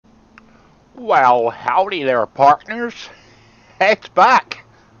Well, howdy there, partners. It's back,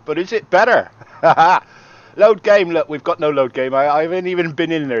 but is it better? Load game, look, we've got no load game. I haven't even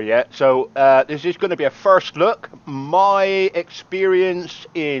been in there yet, so this is going to be a first look. My experience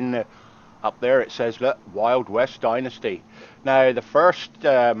in, up there it says, look, Wild West Dynasty. Now, the first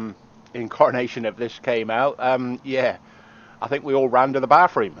incarnation of this came out, yeah, I think we all ran to the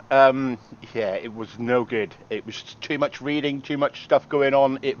bathroom. Yeah, it was no good. It was too much reading, too much stuff going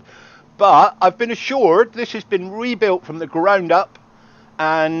on. But I've been assured this has been rebuilt from the ground up,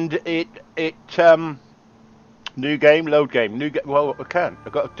 and new game, load game, new game. Well, I can't.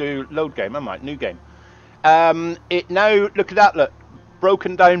 I've got to do load game. I might new game. It now look at that. Look,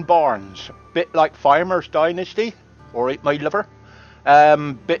 broken down barns, bit like Farmer's Dynasty or Eat My Liver,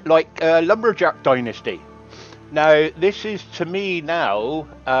 bit like Lumberjack Dynasty. Now this is to me now,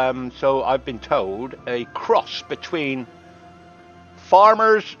 so I've been told, a cross between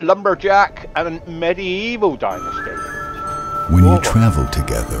Farmers, Lumberjack, and Medieval Dynasty. When you travel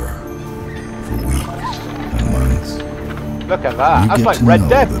together for weeks and months, look at that. That's like Red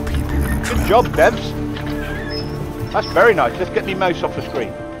Dead. Good job, devs. That's very nice. Let's get me mouse off the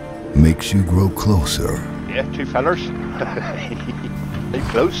screen. Makes you grow closer. Yeah, two fellers. They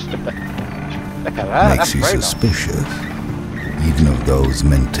close. Look at that. Makes you suspicious, even of those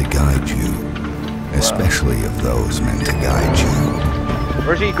meant to guide you. Especially of those meant to guide you.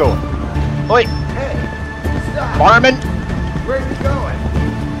 Where's he going? Oi! Hey! Stop! Fireman! Where's he going?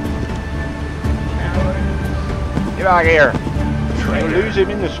 Get out of here! You'll lose him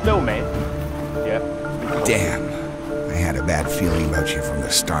in the snow, man. Yeah. Damn. I had a bad feeling about you from the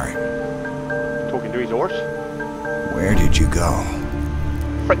start. Talking to his horse? Where did you go?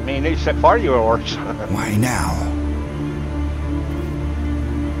 Frick me, he set fire to your horse. Why now?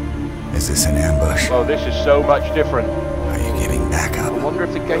 Is this an ambush? Oh, this is so much different. Are you getting back up? I wonder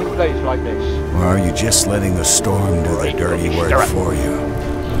if the gameplay is like this. Or are you just letting the storm do the dirty work for you?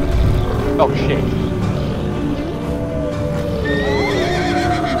 Oh, shit.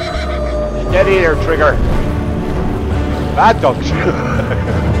 Steady there, Trigger. Bad dogs.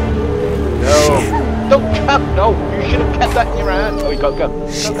 No. Shit. Don't chuck. No, you should have kept that in your hand. Oh, you got to go.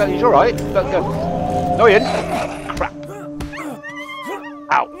 Go. He's all right. Got to go. No, he isn't. Crap.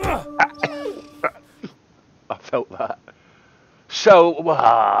 Ow. I felt that. So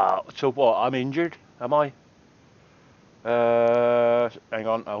what? I'm injured. Am I? Hang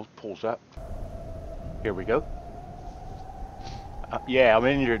on. I'll pause that. Here we go. Yeah, I'm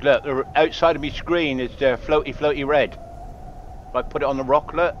injured. Look, the outside of my screen is floaty red. If I put it on the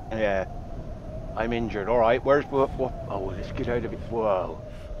rock, look. Yeah. I'm injured. All right. Where's what? Oh, let's get out of it. Whoa.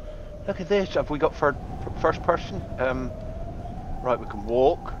 Look at this. Have we got first person? Right. We can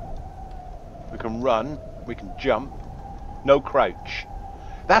walk. We can run. We can jump. No crouch.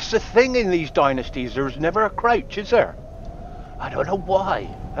 That's the thing in these dynasties. There's never a crouch, is there? I don't know why.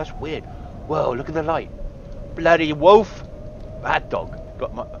 That's weird. Whoa. Look at the light. Bloody wolf. Bad dog.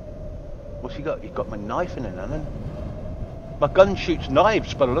 Got my. What's he got? He's got my knife in it, hasn't he? My gun shoots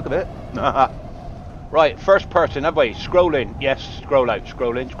knives by the look of it. Right, first person, have we? Scroll in. Yes, scroll out,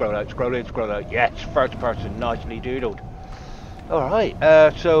 scroll in, scroll out, scroll in, scroll out. Yes, first person, nicely doodled. Alright,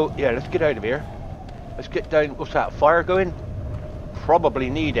 so, yeah, let's get out of here. Let's get down. What's that, fire going? Probably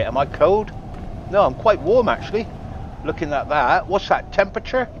need it. Am I cold? No, I'm quite warm, actually. Looking at that. What's that,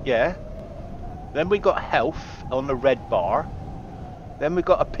 temperature? Yeah. Then we got health on the red bar. Then we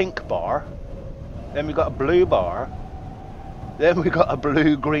got a pink bar. Then we got a blue bar. Then we got a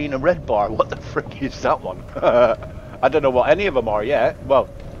blue, green and red bar. What the frick is that one? I don't know what any of them are yet. Well,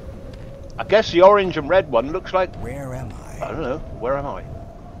 I guess the orange and red one looks like... Where am I? I don't know. Where am I?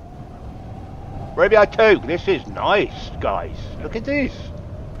 Arabia 2. This is nice, guys. Look at this.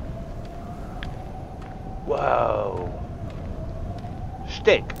 Whoa.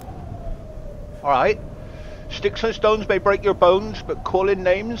 Stick. Alright. Sticks and stones may break your bones, but calling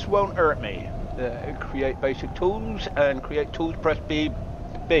names won't hurt me. Create basic tools and create tools. Press B.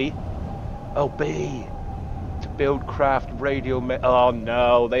 Oh, B. To build craft radio. Oh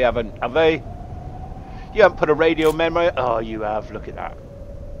no, they haven't. Have they? You haven't put a radio memory. Oh, you have. Look at that.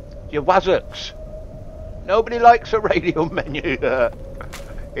 You wazzooks. Nobody likes a radio menu.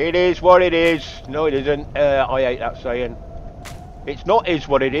 It is what it is. No, it isn't. I hate that saying. It's not is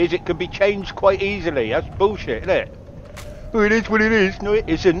what it is. It can be changed quite easily. That's bullshit, isn't it? Oh, it is what it is. No, it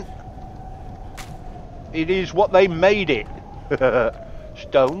isn't. It is what they made it.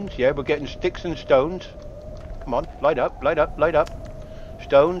 Stones, yeah, we're getting sticks and stones. Come on, light up, light up, light up.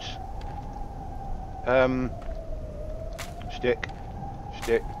 Stones. Stick.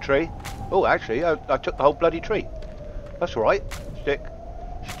 Tree. Oh, actually, I took the whole bloody tree. That's alright. Stick.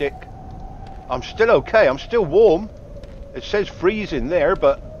 I'm still okay. I'm still warm. It says freezing there,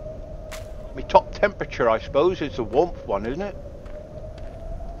 but my top temperature, I suppose, is the warmth one, isn't it?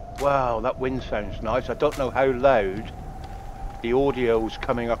 Wow, that wind sounds nice. I don't know how loud the audio's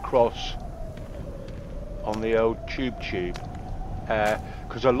coming across on the old tube.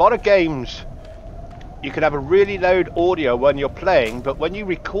 Because a lot of games, you can have a really loud audio when you're playing, but when you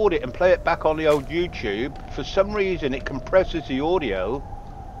record it and play it back on the old YouTube, for some reason it compresses the audio,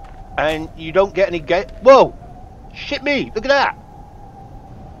 and you don't get any Whoa! Shit me! Look at that!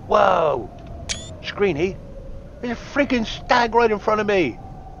 Whoa! Screeny, there's a friggin' stag right in front of me!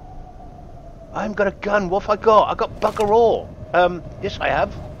 I haven't got a gun. What have I got? I got bugger all. Yes I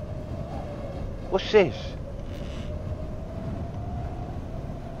have. What's this?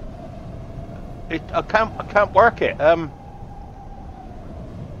 I can't work it. I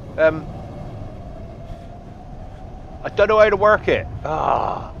don't know how to work it.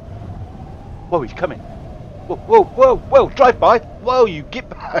 Ah. Whoa, he's coming. Whoa, whoa, whoa, whoa, drive by. Whoa, you get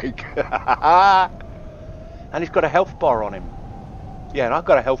back. And he's got a health bar on him. Yeah, and I've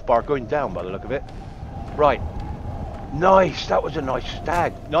got a health bar going down by the look of it. Right. Nice, that was a nice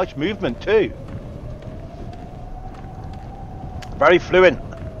stag. Nice movement too. Very fluid.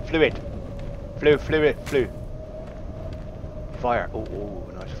 Flew. Fire. Oh,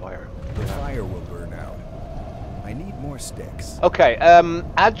 nice fire. The fire will burn out. I need more sticks. Okay,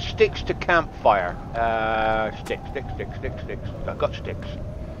 add sticks to campfire. Sticks. I've got sticks.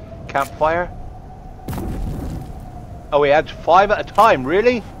 Campfire. Oh, he adds 5 at a time,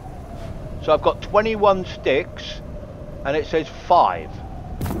 really? So I've got 21 sticks, and it says 5.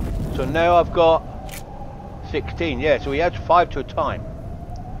 So now I've got 16, yeah, so he adds 5 to a time.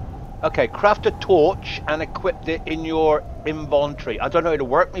 Okay, craft a torch and equip it in your inventory. I don't know how to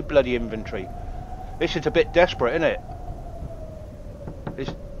work my bloody inventory. This is a bit desperate, isn't it?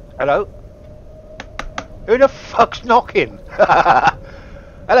 Hello? Who the fuck's knocking?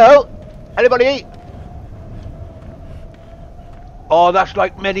 Hello? Anybody? Oh, that's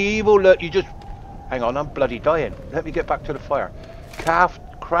like medieval. Look, you just... Hang on, I'm bloody dying. Let me get back to the fire.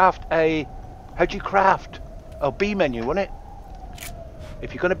 Craft a... How'd you craft? Oh, B menu, wasn't it?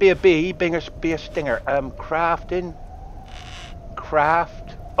 If you're going to be a bee, be a stinger. Crafting.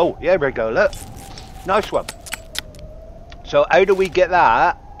 Craft. Oh, yeah, there we go, look. Nice one. So, how do we get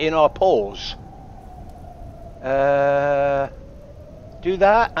that in our paws? Do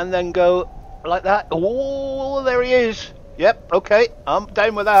that, and then go like that. Oh, there he is. Yep, okay, I'm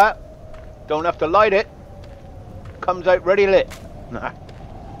down with that. Don't have to light it. Comes out ready lit. Nah.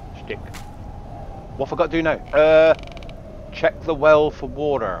 Stick. What have I got to do now? Check the well for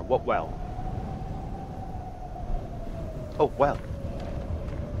water. What well? Oh, well.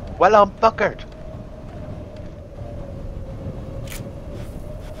 Well, I'm buckered.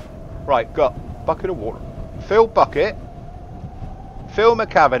 Right, got bucket of water. Fill bucket. Fill my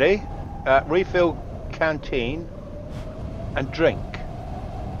cavity. Refill canteen. And drink.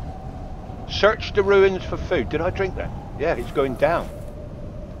 Search the ruins for food. Did I drink that? Yeah, it's going down.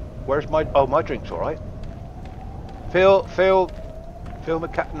 Where's my... Oh, my drink's alright. Fill my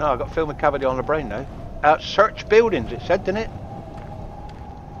no, I've got to fill my cavity on the brain now. Search buildings, it said, didn't it?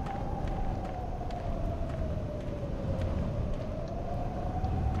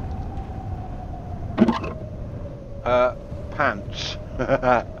 Pants.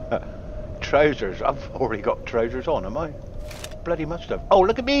 Trousers. I've already got trousers on, am I? Bloody must have. Oh,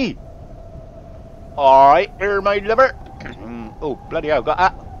 look at me! Alright, here, my lover. Oh, bloody hell, got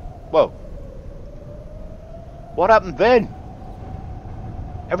that. Whoa. What happened then?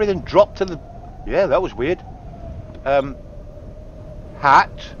 Everything dropped to the... Yeah, that was weird.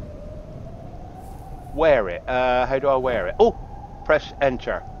 Hat. Wear it. How do I wear it? Oh, press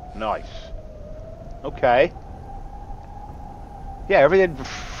enter. Nice. Okay. Yeah, everything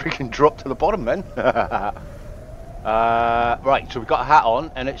freaking dropped to the bottom then. Right, so we've got a hat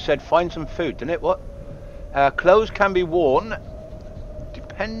on, and it said find some food, didn't it? What? Clothes can be worn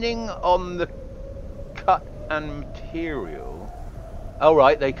depending on the cut and material. Oh,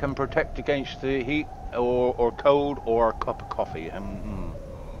 right, they can protect against the heat or cold or a cup of coffee.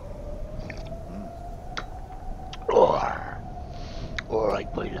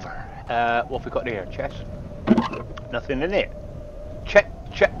 Alright, my liver. What have we got here? Chest? Nothing in it. Check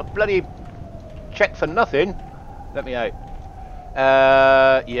for nothing. Let me out.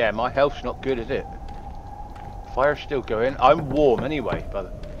 Yeah, my health's not good, is it? Fire's still going. I'm warm anyway,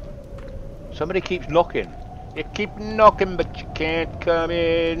 but somebody keeps knocking. You keep knocking, but you can't come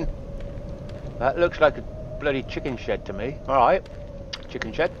in. That looks like a bloody chicken shed to me. Alright.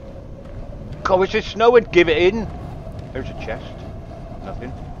 Chicken shed. God, wish it snowing. Give it in. There's a chest.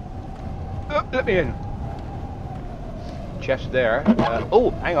 Nothing. Let me in. Chest there.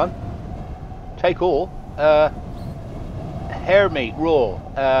 Oh, hang on. Take all. Hare meat raw.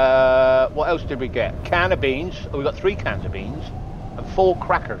 What else did we get? Can of beans. Oh, we got 3 cans of beans and 4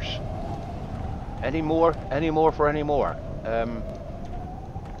 crackers. Any more? Any more for any more?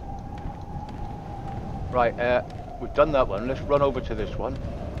 Right. We've done that one. Let's run over to this one.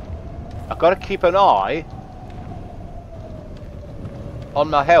 I've got to keep an eye on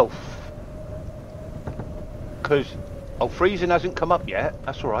my health, because freezing hasn't come up yet.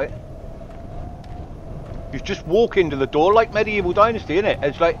 That's all right. You just walk into the door like Medieval Dynasty, innit?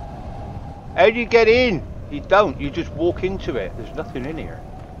 It's like, how do you get in? You don't. You just walk into it. There's nothing in here.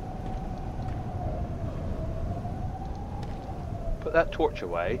 Put that torch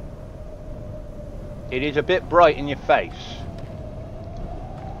away. It is a bit bright in your face.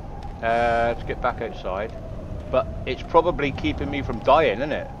 Let's get back outside. But it's probably keeping me from dying,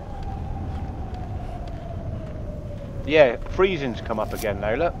 isn't it? Yeah, freezing's come up again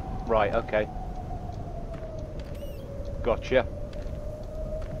now, look. Right, okay. Gotcha.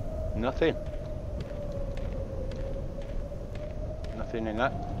 Nothing. Nothing in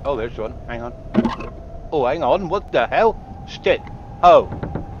that. Oh, there's one. Hang on. Oh, hang on. What the hell? Stick. Oh.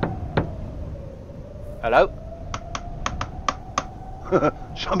 Hello?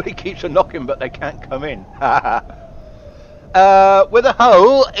 Somebody keeps a knocking, but they can't come in. With a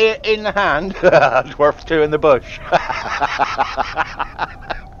hole in the hand, it's worth 2 in the bush.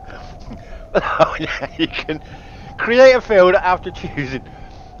 You can create a field after choosing.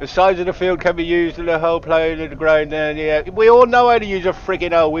 The size of the field can be used in a hole played in the ground. Yeah, we all know how to use a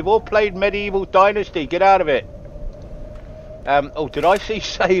friggin' hole. We've all played Medieval Dynasty. Get out of it. Oh, did I see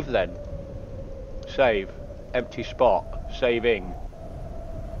save then? Save. Empty spot. Saving.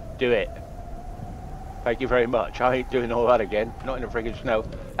 Do it. Thank you very much. I ain't doing all that again. Not in the friggin' snow.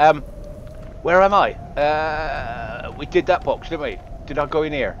 Where am I? We did that box, didn't we? Did I go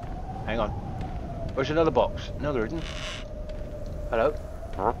in here? Hang on. Where's another box? No, there isn't. Hello?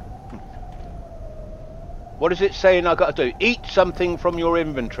 What is it saying I got to do? Eat something from your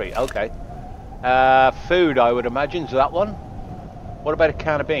inventory. Okay. Food, I would imagine. Is that one? What about a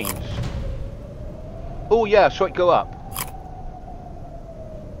can of beans? Oh, yeah, so it go up.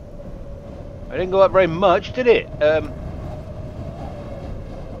 It didn't go up very much, did it?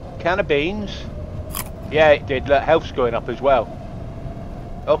 Can of beans. Yeah, it did. Look, health's going up as well.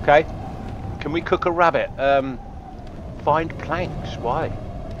 Okay. Can we cook a rabbit? Find planks. Why?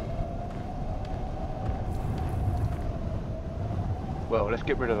 Well, let's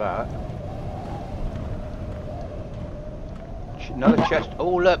get rid of that. Another chest.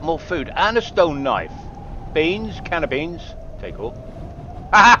 Oh, look, more food. And a stone knife. Beans. Can of beans. Take all.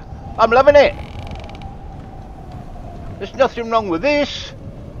 Haha! I'm loving it. There's nothing wrong with this.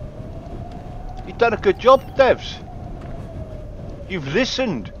 You've done a good job, devs. You've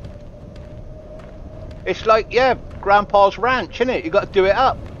listened. It's like, yeah, Grandpa's ranch, innit? You got to do it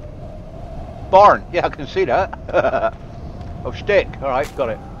up. Barn. Yeah, I can see that. Oh, stick. All right, got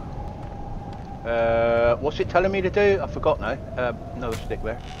it. What's it telling me to do? I forgot now. Another stick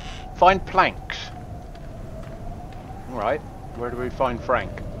there. Find planks. All right. Where do we find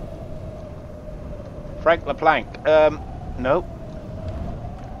Frank? Frank LePlank. No.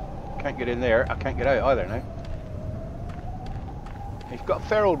 Can't get in there. I can't get out either now. He's got a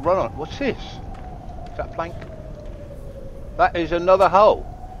fair old run on. What's this? Is that a plank? That is another hole.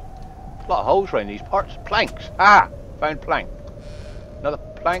 A lot of holes around these parts. Planks. Ah! Found plank. Another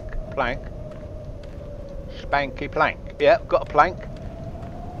plank. Plank. Spanky plank. Yeah, got a plank.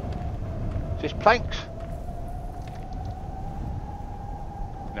 Is this planks?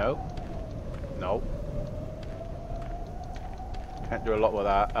 No. No. Can't do a lot with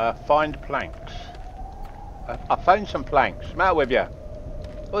that. Find planks. I found some planks. What's the matter with you?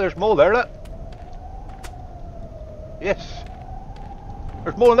 Oh, there's more there, look. Yes.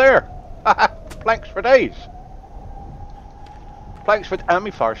 There's more there. Planks for days. Planks for... And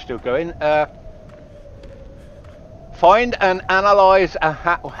my fire's still going. Find and analyze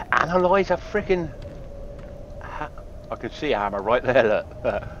a analyze a freaking... I can see a hammer right there, look.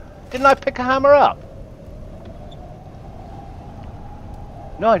 Didn't I pick a hammer up?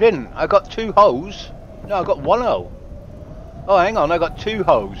 No, I didn't. I got 2 hoes. No, I got 1 hoe. Oh, hang on, I got 2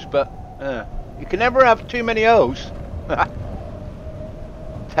 hoes, but you can never have too many hoes.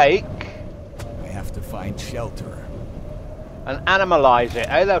 Take. I have to find shelter. And animalize it.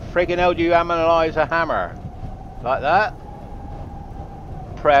 How the friggin' hell do you animalize a hammer? Like that?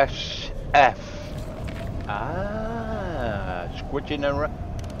 Press F. Ah, squidging around.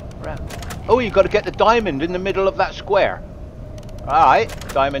 Oh, you've got to get the diamond in the middle of that square.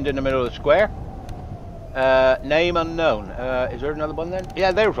 Alright, diamond in the middle of the square. Name unknown. Is there another one then?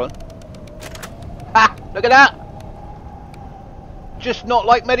 Yeah, there's one. Ha! Look at that! Just not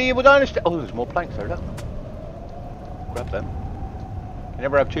like medieval dynasty. Oh, there's more planks there, look. Grab them. You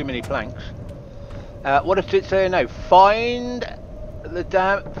never have too many planks. What does it say now? Find the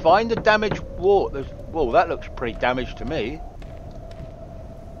damaged wall. Whoa, that looks pretty damaged to me.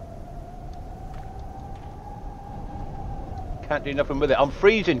 Can't do nothing with it. I'm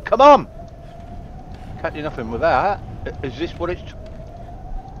freezing. Come on! Can't do nothing with that. Is this what it's...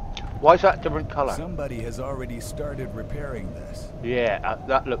 Why is that different colour? Somebody has already started repairing this. Yeah,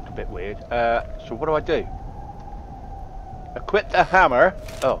 that looked a bit weird. So what do I do? Equip the hammer.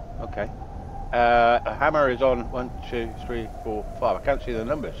 Oh, okay. A hammer is on 1, 2, 3, 4, 5. I can't see the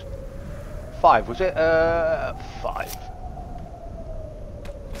numbers. 5, was it? 5.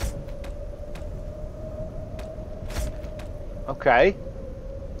 Okay.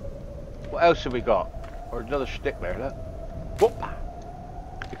 What else have we got? Or another stick there, look. Whoop.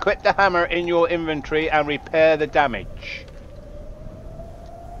 Equip the hammer in your inventory and repair the damage.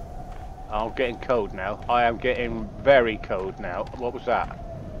 I'm getting cold now. I am getting very cold now. What was that?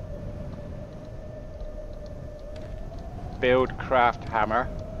 Build craft hammer.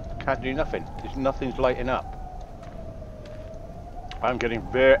 Can't do nothing. Nothing's lighting up. I'm getting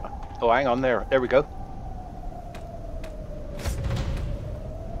very... Oh, hang on there. There we go.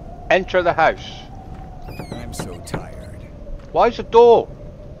 Enter the house. I'm so tired. Why is the door?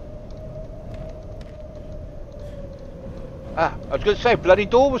 Ah, I was going to say, bloody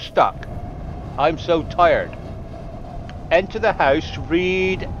door was stuck. I'm so tired. Enter the house,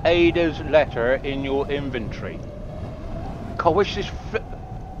 read Ada's letter in your inventory. God, wish this...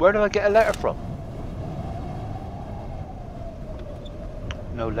 Where did I get a letter from?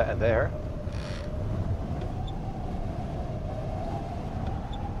 No letter there.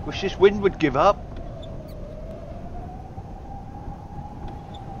 Wish this wind would give up.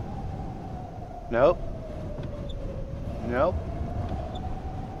 No. No.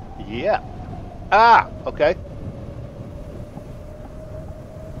 Yeah. Ah, okay.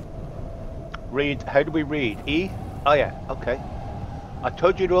 Read. How do we read? E? Oh yeah, okay. I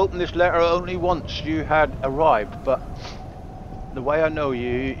told you to open this letter only once you had arrived, but the way I know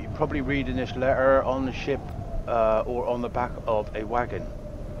you, you're probably reading this letter on the ship or on the back of a wagon.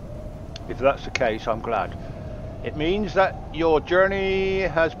 If that's the case, I'm glad. It means that your journey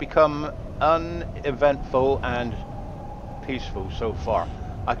has become uneventful and peaceful so far.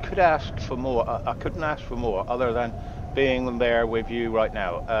 I could ask for more. I couldn't ask for more other than being there with you right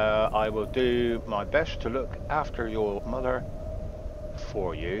now. I will do my best to look after your mother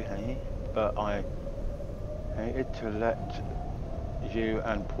for you, eh? But I hated to let you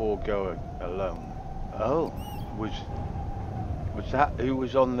and Paul go alone. Oh, was that who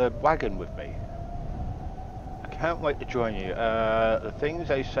was on the wagon with me? I can't wait to join you. The things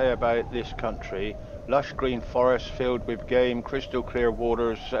they say about this country: lush green forests filled with game, crystal clear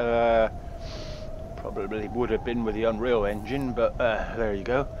waters. Probably would have been with the Unreal Engine, but there you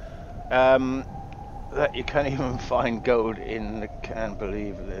go. That you can't even find gold in the can't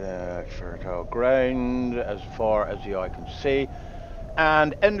believe the fertile ground as far as the eye can see,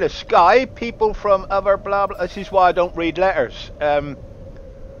 and endless sky. People from other blah blah. This is why I don't read letters.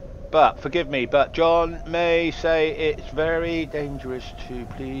 But forgive me, but John may say it's very dangerous to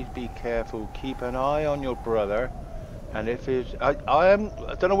please be careful. Keep an eye on your brother, and if it's I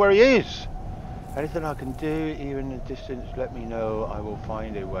don't know where he is. Anything I can do, even in the distance, let me know. I will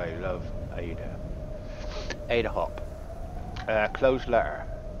find a way. Love, Ada. Ada Hop. Closed letter.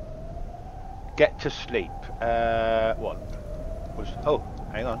 Get to sleep. What? Oh,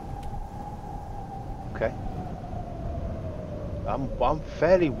 hang on. Okay. I'm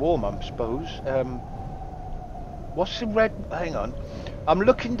fairly warm, I suppose. What's the red? Hang on. I'm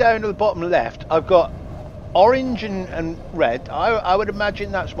looking down at the bottom left. I've got orange and red. I would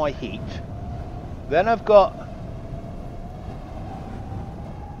imagine that's my heat. Then I've got.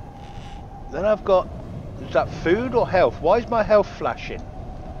 Is that food or health? Why is my health flashing?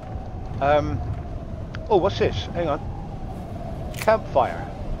 Oh, what's this? Hang on. Campfire.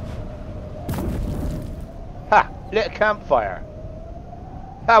 Ha! Lit a campfire.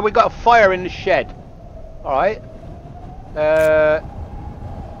 Ah, we got a fire in the shed. Alright.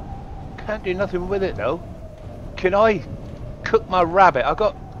 Can't do nothing with it though. Can I cook my rabbit? I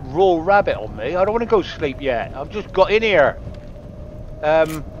got raw rabbit on me. I don't want to go sleep yet. I've just got in here.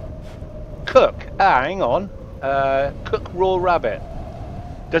 Cook. Ah, hang on. Cook raw rabbit.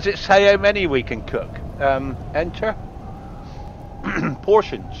 Does it say how many we can cook? Enter.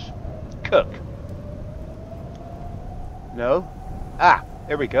 Portions. Cook. No. Ah,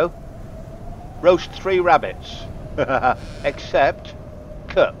 here we go. Roast 3 rabbits. Except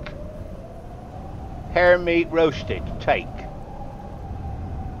cook. Hare meat roasted. Take.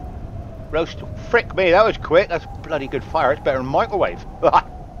 Roast. Frick me, that was quick. That's bloody good fire. It's better than microwave.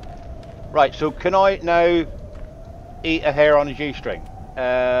 Right, so can I now eat a hare on a G-string?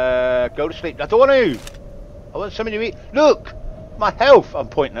 Go to sleep. I don't want to. I want something to eat. Look! My health, I'm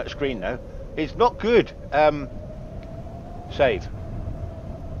pointing at the screen now, it's not good. Save.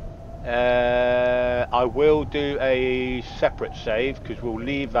 I will do a separate save because we'll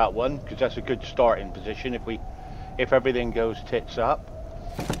leave that one because that's a good starting position if everything goes tits up.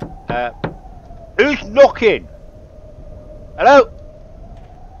 Who's knocking? Hello?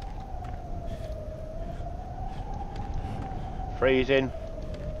 Freezing.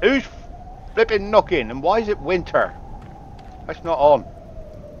 Who's flipping knocking? And why is it winter? That's not on.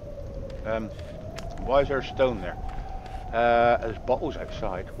 Why is there a stone there? There's bottles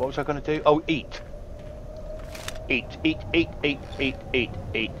outside. What was I going to do? Oh, eat. Eat, eat, eat, eat, eat, eat,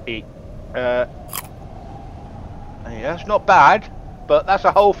 eat, eat. Yeah, that's not bad, but that's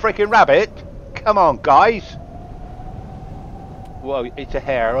a whole freaking rabbit. Come on, guys. Well, it's a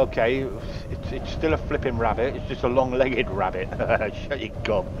hare, okay. It's still a flipping rabbit. It's just a long-legged rabbit. Shut your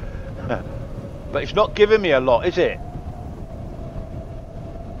gob. But it's not giving me a lot, is it?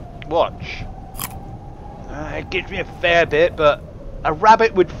 Watch. It gives me a fair bit, but a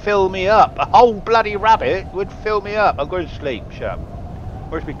rabbit would fill me up. A whole bloody rabbit would fill me up. I'm going to sleep. Shut up.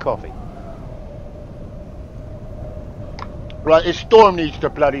 Where's my coffee? Right, this storm needs to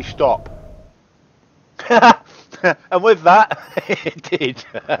bloody stop. And with that, it did.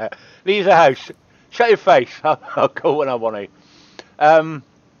 Leave the house. Shut your face. I'll go when I want to.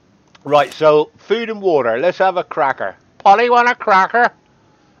 Right, so food and water. Let's have a cracker. Polly, want a cracker?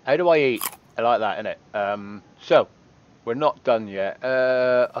 How do I eat? I like that, innit? So, we're not done yet.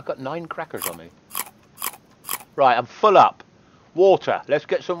 I've got 9 crackers on me. Right, I'm full up. Water. Let's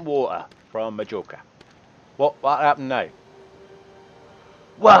get some water from Majorca. What happened now?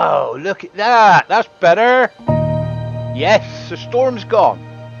 Whoa, look at that. That's better. Yes, the storm's gone.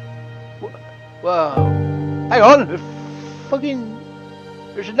 Whoa. Hang on.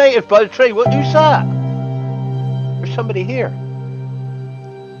 There's a native by the tree. Who's that? There's somebody here.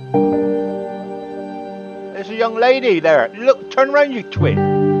 There's a young lady there. Look, turn around, you twin.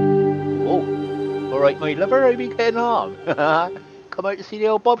 Oh, all right, my lover. How you getting on? Come out to see the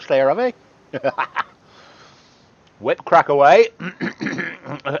old Bobslayer, have I? Whip crack away.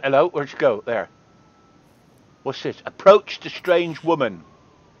 Hello, where'd you go? There. What's this? Approach the strange woman.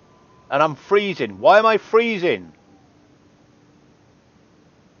 And I'm freezing. Why am I freezing?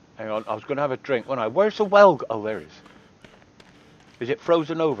 Hang on, I was going to have a drink, wasn't I? Where's the well? Oh, there it is. Is it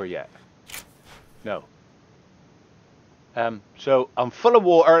frozen over yet? No. So I'm full of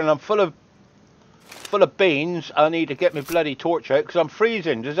water and I'm full of beans. I need to get my bloody torch out because I'm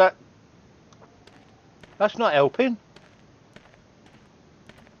freezing. Does that? That's not helping.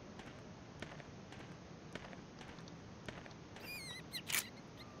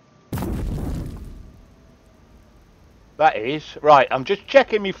 That is. Right, I'm just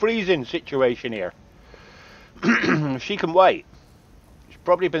checking my freezing situation here. She can wait. She's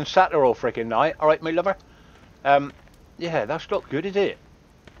probably been sat there all freaking night. Alright, my lover. Yeah, that's not good, is it?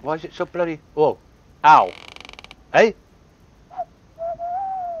 Why is it so bloody... Oh. Ow. Hey?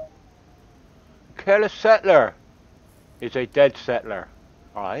 Careless settler is a dead settler.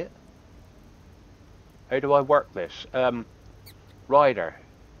 Alright. How do I work this? Rider.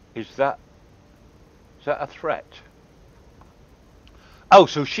 Is that a threat? Oh,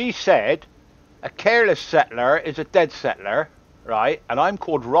 so she said a careless settler is a dead settler, right? And I'm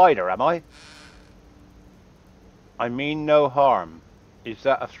called Rider, am I? I mean no harm. Is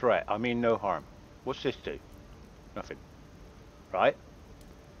that a threat? I mean no harm. What's this do? Nothing. Right?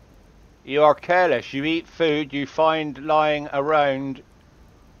 You are careless. You eat food you find lying around.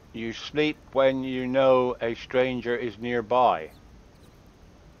 You sleep when you know a stranger is nearby.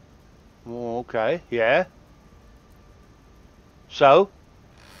 Oh, okay, yeah. So?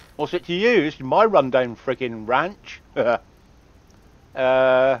 What's it to you? This is my rundown friggin' ranch.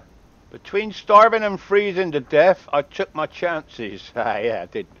 Between starving and freezing to death, I took my chances. Yeah, I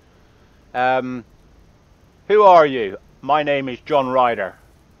did. Who are you? My name is John Ryder.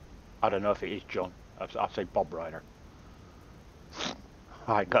 I don't know if it is John. I'll say Bob Ryder.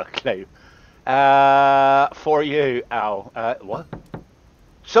 I ain't got a clue. For you, Al. What?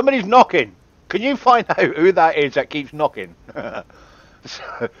 Somebody's knocking. Can you find out who that is that keeps knocking?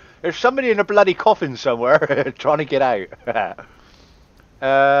 There's somebody in a bloody coffin somewhere trying to get out.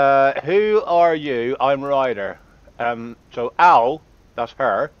 Who are you? I'm Ryder. So Al That's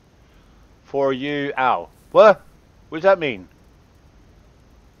her. For you, ow. What? What does that mean?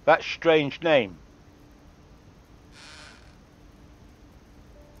 That strange name.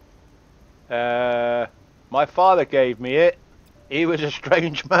 My father gave me it. He was a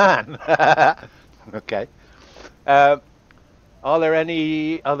strange man. Okay. Are there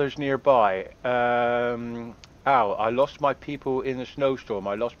any others nearby? Ow, I lost my people in the snowstorm.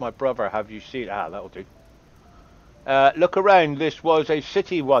 I lost my brother. Have you seen... Ah, that'll do. Look around. This was a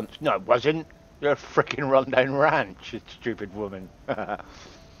city once. No, it wasn't. You're a freaking rundown ranch, you stupid woman.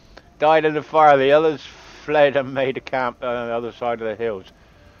 Died in the fire. The others fled and made a camp on the other side of the hills.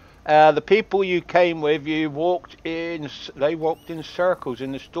 The people you came with, they walked in circles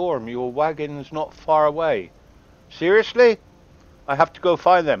in the storm. Your wagon's not far away. Seriously? I have to go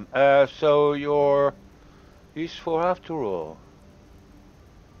find them. So you're useful after all.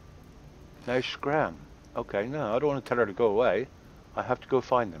 No scram. Okay, no, I don't want to tell her to go away. I have to go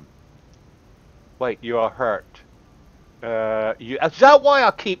find them. Wait, you are hurt. Is that why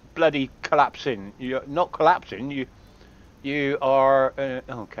I keep bloody collapsing? You're not collapsing. You are...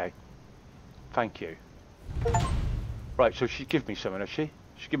 okay. Thank you. Right, so she give me something, has she?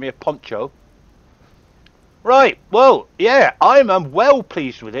 She give me a poncho. Right, well, yeah, I'm well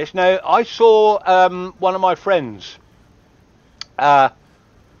pleased with this. Now, I saw one of my friends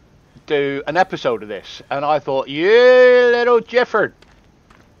do an episode of this, and I thought, yeah, little Gifford.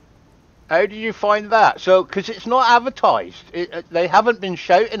 How did you find that? So, because it's not advertised. They haven't been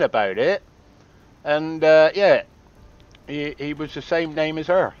shouting about it. And, yeah, he was the same name as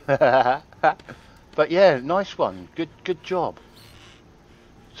her. But, yeah, nice one. Good job.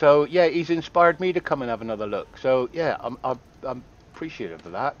 So, yeah, he's inspired me to come and have another look. So, yeah, I'm appreciative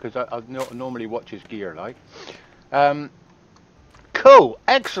of that, because I normally watch his gear, like. Cool.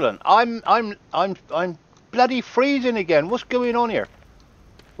 Excellent. I'm bloody freezing again. What's going on here?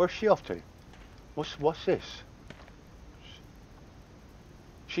 Where's she off to? What's this?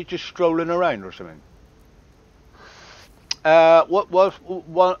 She just strolling around or something?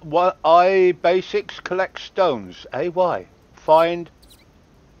 What I basics collect stones. Why? Find.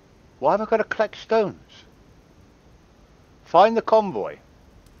 Why have I got to collect stones? Find the convoy.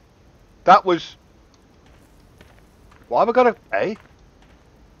 That was. Why have I got to?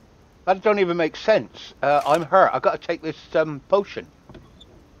 That don't even make sense. I'm hurt. I've got to take this potion.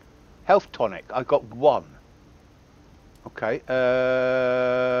 Health tonic. I got one. Okay.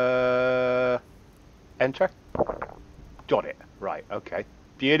 Enter. Got it. Right. Okay.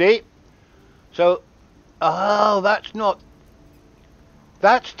 Beauty. So, oh, that's not.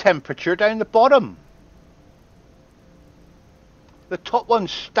 That's temperature down the bottom. The top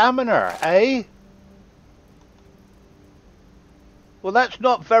one's stamina, eh? Well, that's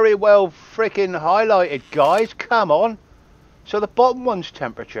not very well freaking highlighted, guys. Come on. So the bottom one's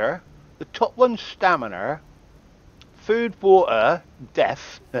temperature. The top one's stamina, food, water,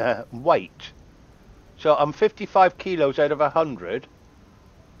 death, weight. So I'm 55 kilos out of 100.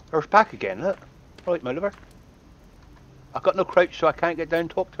 There's back again, look. Right, my liver. I've got no crouch, so I can't get down and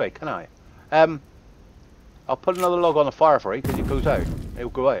talk to it, can I? I'll put another log on the fire for it, because it goes out.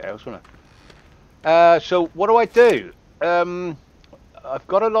 It'll go out else, won't it? So what do? I've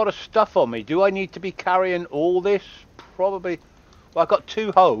got a lot of stuff on me. Do I need to be carrying all this? Probably. Well, I've got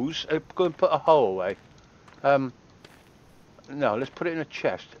 2 hoes. I'll go and put a hoe away. No, let's put it in a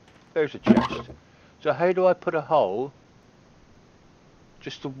chest. There's a chest. So how do I put a hole?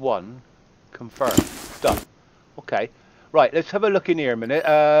 Just the one. Confirm. Done. Okay. Right, let's have a look in here a minute.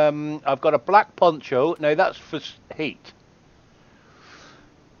 I've got a black poncho. Now, that's for heat.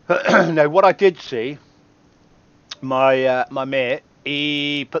 Now, what I did see, my mate,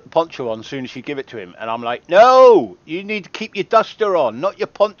 he put the poncho on as soon as she give it to him. And I'm like, no, you need to keep your duster on, not your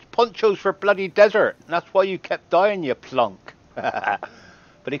ponchos for bloody desert. And that's why you kept dying, you plunk.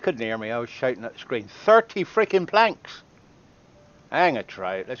 But he couldn't hear me. I was shouting at the screen. 30 freaking planks. Hang a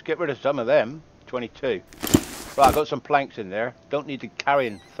try. Let's get rid of some of them. 22. Right, I've got some planks in there. Don't need to carry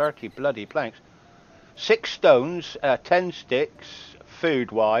in 30 bloody planks. 6 stones, 10 sticks,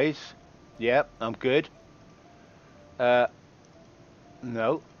 food-wise. Yep, I'm good.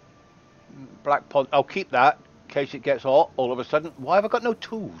 No. Black pond. I'll keep that in case it gets hot all of a sudden. Why have I got no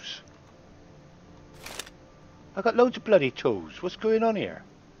tools? I've got loads of bloody tools. What's going on here?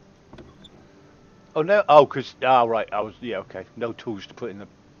 Oh, no. Oh, because... Ah, right. Yeah, okay. No tools to put in the...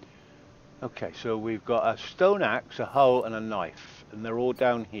 Okay, so we've got a stone axe, a hoe, and a knife. And they're all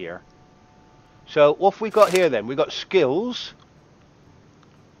down here. So, what have we got here then? We've got skills.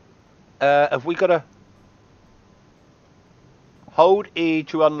 Have we got a... Hold E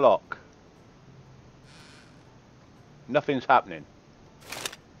to unlock. Nothing's happening.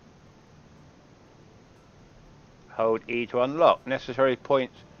 Hold E to unlock. Necessary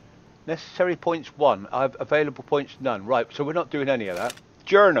points. Necessary points 1. I have available points none. Right, so we're not doing any of that.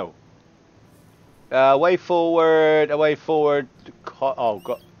 Journal. Way forward. Way forward. Oh,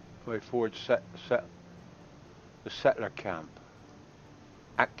 got way forward. Set. The settler camp.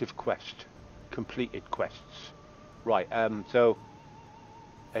 Active quest. Completed quests. Right. So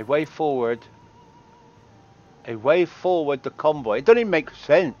a way forward. A way forward. The convoy. It doesn't even make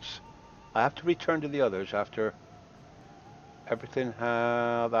sense. I have to return to the others after everything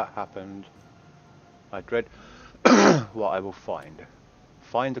how that happened. I dread what I will find.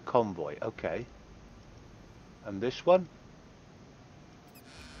 Find the convoy. Okay. And this one?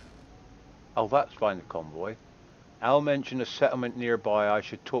 Oh, that's find the convoy. Al mentioned a settlement nearby. I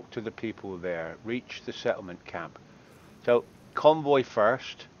should talk to the people there. Reach the settlement camp. So, convoy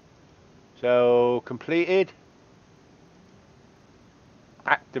first. So, completed.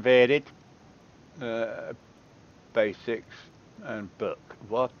 Activated. Basics. And book.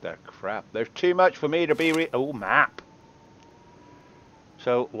 What the crap? There's too much for me to be oh, map.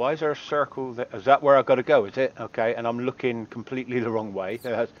 So, why is there a circle there? Is that where I've got to go, is it? Okay, and I'm looking completely the wrong way.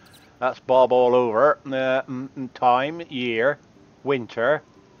 That's Bob all over. Time, year, winter,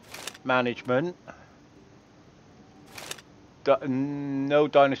 management. No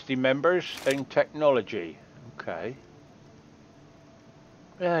dynasty members, and technology. Okay.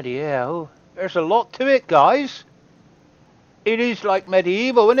 Bloody hell. There's a lot to it, guys. It is like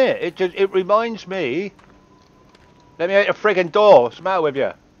medieval, isn't it? It reminds me. Let me out the friggin' door. What's the matter with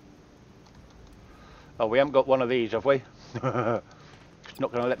you? Oh, we haven't got one of these, have we? It's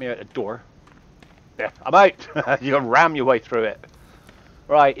not going to let me out the door. Yeah, I'm out. You can ram your way through it.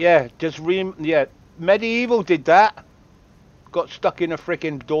 Right, yeah. Yeah, medieval did that. Got stuck in a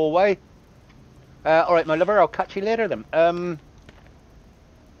friggin' doorway. Alright, my lover, I'll catch you later then.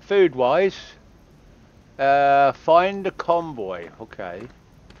 Food-wise. Find a convoy. Okay.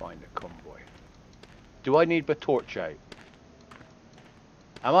 Find a convoy. Do I need the torch out?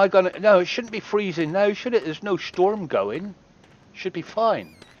 Am I gonna... No, it shouldn't be freezing now, should it? There's no storm going. Should be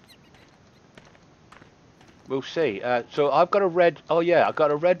fine. We'll see. So I've got a red... Oh yeah, I've got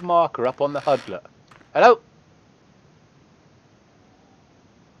a red marker up on the HUD. Hello?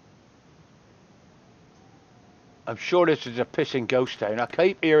 I'm sure this is a pissing ghost town. I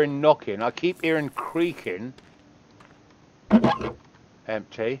keep hearing knocking. I keep hearing creaking.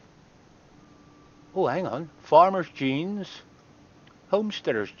 Empty. Oh, hang on. Farmer's jeans.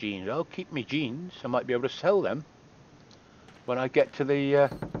 Homesteader's jeans. I'll keep me jeans. I might be able to sell them when I get to the...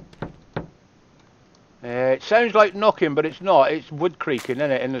 it sounds like knocking, but it's not. It's wood creaking,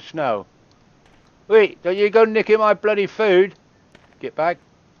 isn't it, in the snow. Wait, don't you go nicking my bloody food. Get back.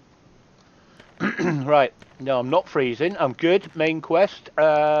 Right. No, I'm not freezing. I'm good. Main quest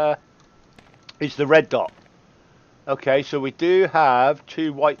is the red dot. Okay, so we do have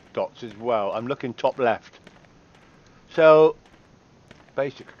 2 white dots as well. I'm looking top left. So,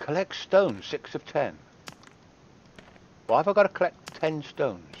 basic. Collect stones. 6 of 10. Why have I got to collect 10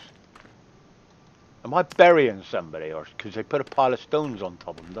 stones? Am I burying somebody? Or because they put a pile of stones on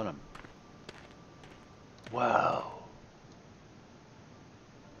top of them, don't they? Wow.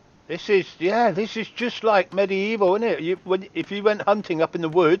 This is, yeah, this is just like medieval, isn't it? If you went hunting up in the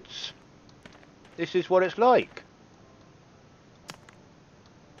woods, this is what it's like.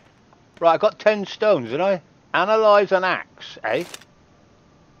 Right, I got 10 stones, didn't I? Analyze an axe, eh?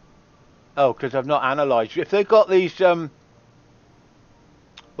 Oh, because I've not analysed. If they've got these, what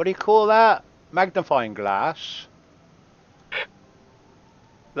do you call that? Magnifying glass.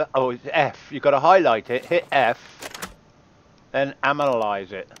 Oh, it's F. You've got to highlight it, hit F, then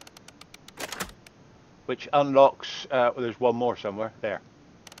analyze it. Which unlocks, well, there's one more somewhere, there.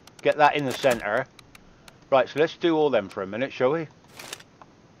 Get that in the centre. Right, so let's do all them for a minute, shall we?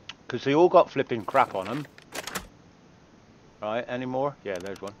 Because they all got flipping crap on them. Right, any more? Yeah,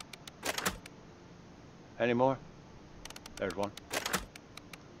 there's one. Any more? There's one.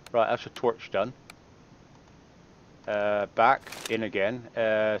 Right, that's a torch done. Back, in again.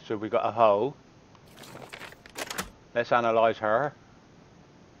 So we got a hoe. Let's analyse her.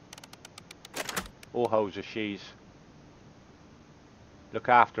 All hoes are she's. Look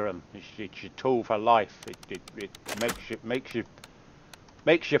after them. It's your tool for life. It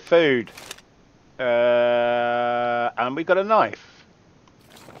makes you food. And we got a knife.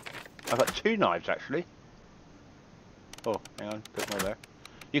 I've got 2 knives actually. Oh, hang on, put more there.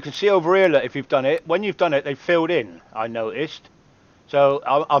 You can see over here that if you've done it, when you've done it, they've filled in. I noticed. So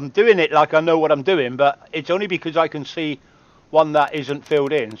I'm doing it like I know what I'm doing, but it's only because I can see one that isn't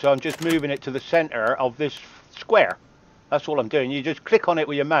filled in. So I'm just moving it to the centre of this square. That's all I'm doing. You just click on it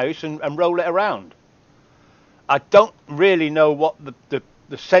with your mouse and roll it around. I don't really know what the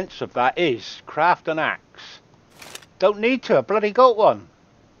sense of that is. Craft an axe. Don't need to. I bloody got one.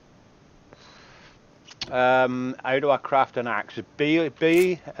 How do I craft an axe?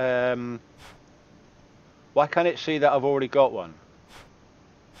 Why can't it see that I've already got one?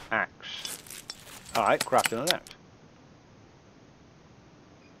 Axe. Alright, crafting an axe.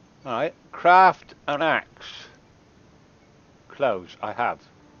 Alright, craft an axe. Close, I have.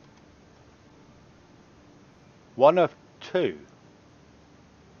 1 of 2.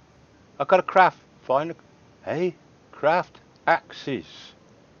 I've got to craft, craft axes.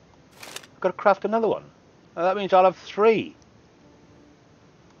 I've got to craft another one. Oh, that means I'll have 3.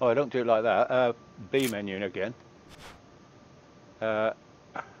 Oh, I don't do it like that. B menu again.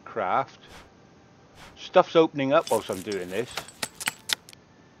 Craft. Stuff's opening up whilst I'm doing this.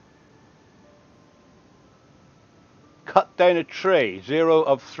 Cut down a tree. 0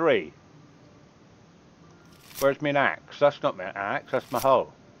 of 3. Where's my axe? That's not my axe. That's my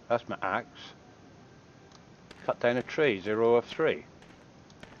hoe. That's my axe. Cut down a tree. 0 of 3.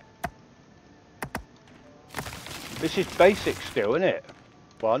 This is basic still, isn't it?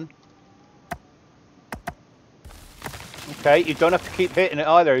 1. Okay, you don't have to keep hitting it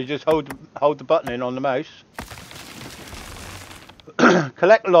either. You just hold the button in on the mouse.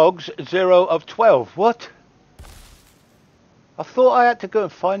 Collect logs. 0 of 12. What? I thought I had to go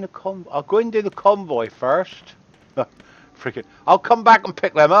and find the convoy. I'll go and do the convoy first. Freaking! I'll come back and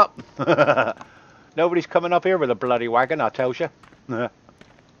pick them up. Nobody's coming up here with a bloody wagon, I tells you.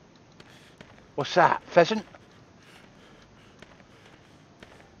 What's that? Pheasant?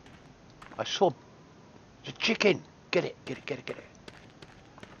 I saw the chicken. Get it, get it, get it, get it.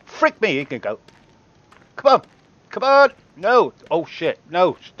 Frick me, you can go. Come on, come on. No, oh shit,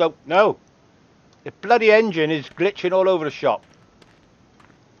 no, stop, no. The bloody engine is glitching all over the shop.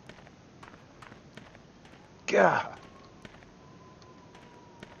 Gah.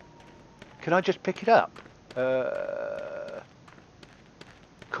 Can I just pick it up? God,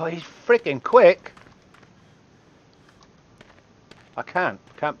 he's freaking quick. I can't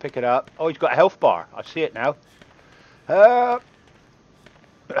pick it up. Oh, he's got a health bar. I see it now.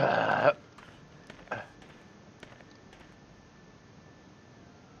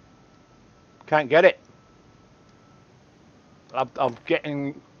 Can't get it. I'm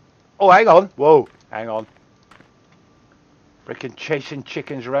getting... Oh, hang on. Whoa, hang on. Freaking chasing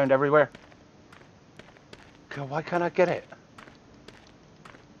chickens around everywhere. God, why can't I get it?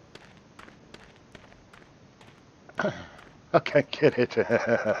 I can't get it.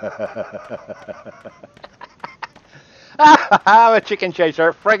 I'm a chicken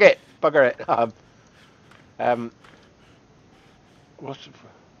chaser. Frig it. Bugger it. What's...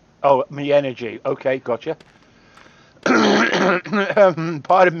 Oh, me energy. Okay, gotcha.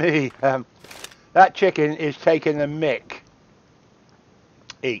 Pardon me. That chicken is taking the mick.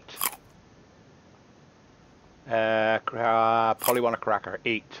 Eat. Probably want a cracker.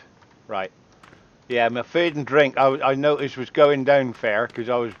 Eat. Right. Yeah, my food and drink I noticed was going down fair because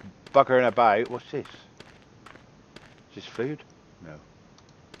I was buggering about. What's this? Is this food? No.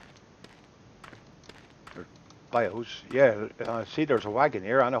 Bios. Yeah, I see there's a wagon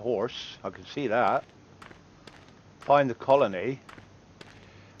here and a horse. I can see that. Find the colony.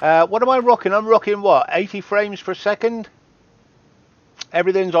 What am I rocking? I'm rocking what? 80 frames per second?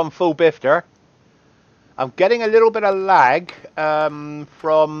 Everything's on full bifter. I'm getting a little bit of lag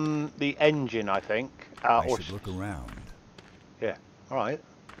from the engine, I think. I should look around. Yeah, alright.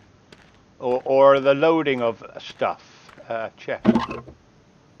 Or the loading of stuff. Check.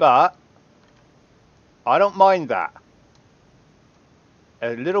 But I don't mind that.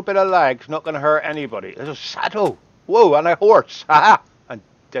 A little bit of lag's not going to hurt anybody. There's a saddle. Whoa, and a horse. Haha. And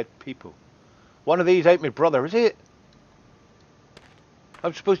dead people. One of these ain't my brother, is it?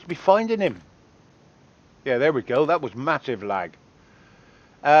 I'm supposed to be finding him. Yeah, there we go. That was massive lag.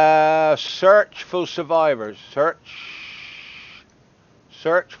 Search for survivors.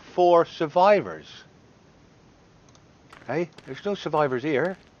 Search for survivors. Hey, there's no survivors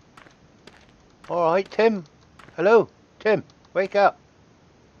here. Alright, Tim. Hello, Tim. Wake up.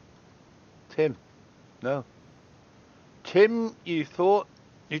 Tim. No. Tim, you thought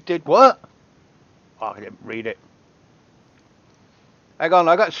you did what? Oh, I didn't read it. Hang on,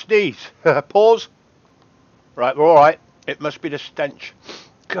 I got to sneeze. Pause. Right, we're alright. It must be the stench.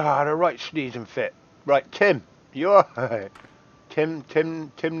 God, a right sneezing fit. Right, Tim. You're alright. Tim,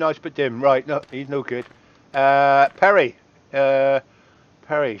 nice but dim. Right, no, he's no good. Perry.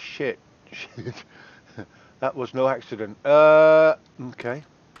 Perry, shit. That was no accident. Okay.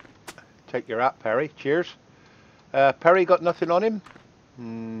 Take your hat, Perry. Cheers. Perry got nothing on him?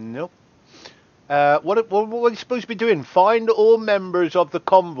 Nope. What are you supposed to be doing? Find all members of the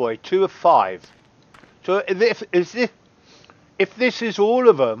convoy, 2 of 5. So if this is all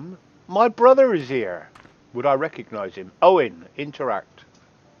of them, my brother is here. Would I recognise him? Owen, interact.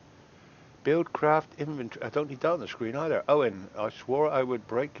 Build craft inventory. I don't need that on the screen either. Owen, I swore I would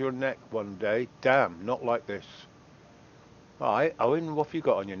break your neck one day. Damn, not like this. Alright, Owen, what have you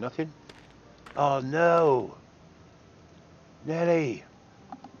got on you? Nothing? Oh no! Nelly!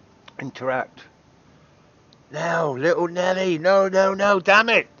 Interact. No, little Nelly! No, no, no, damn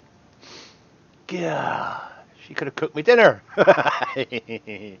it! Yeah, she could have cooked me dinner.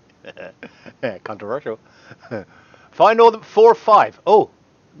 Controversial. Find all the 4 or 5. Oh,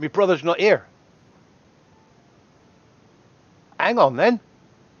 my brother's not here. Hang on then.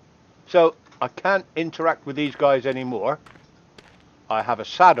 So I can't interact with these guys anymore. I have a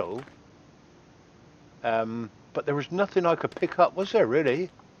saddle. But there was nothing I could pick up, was there really?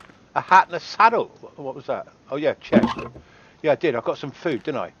 A hat and a saddle. What was that? Oh yeah, chest. Yeah, I did. I got some food,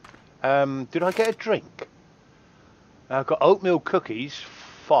 didn't I? Did I get a drink? I've got oatmeal cookies,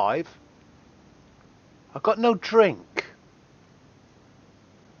 5. I've got no drink.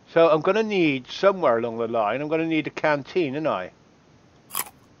 So I'm going to need, somewhere along the line, I'm going to need a canteen, ain't I?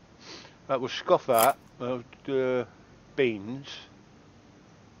 We'll scoff that. Beans.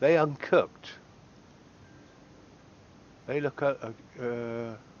 They uncooked. They look at...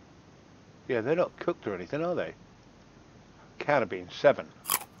 yeah, they're not cooked or anything, are they? Can of beans, 7.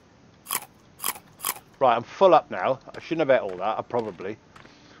 Right, I'm full up now. I shouldn't have ate all that, probably.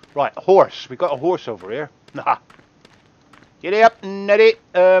 Right, horse. We got a horse over here. Nah. Giddy up, Neddy.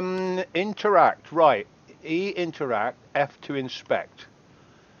 Interact. Right. E interact. F to inspect.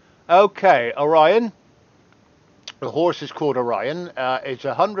 Okay, Orion. The horse is called Orion. It's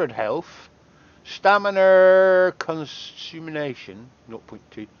 100 health. Stamina consumination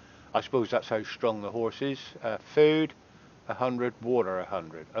 0.2. I suppose that's how strong the horse is. Food 100. Water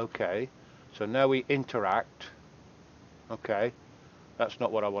 100. Okay. So now we interact. Okay. That's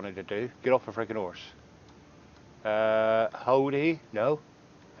not what I wanted to do. Get off the freaking horse. Holdie. No.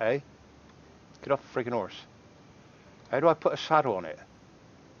 Hey. Get off the freaking horse. How do I put a saddle on it?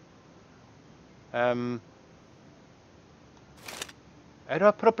 How do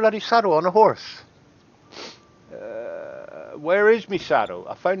I put a bloody saddle on a horse? Where is me saddle?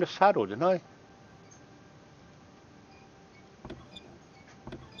 I found a saddle, didn't I?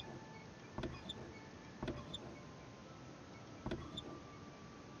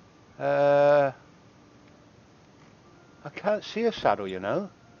 I can't see a saddle, you know.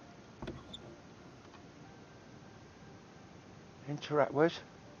 Interact with.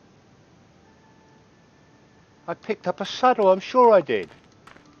 I picked up a saddle, I'm sure I did.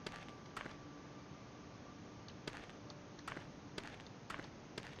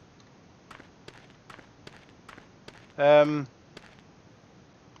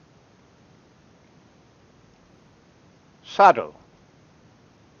 Saddle.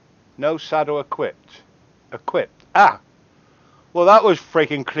 No saddle equipped. Equipped. Ah! Well, that was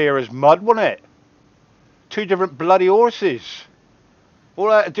freaking clear as mud, wasn't it? 2 different bloody horses. All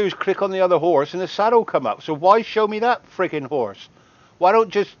I had to do is click on the other horse and the saddle come up. So why show me that freaking horse? Why don't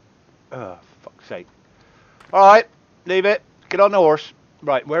just... Oh, fuck's sake. Alright, leave it. Get on the horse.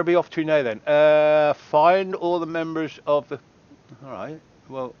 Right, where are we off to now then? Find all the members of the... Alright,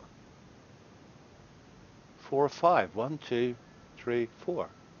 well... 4 or 5. 1, 2, 3, 4.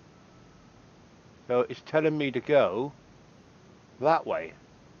 So it's telling me to go that way.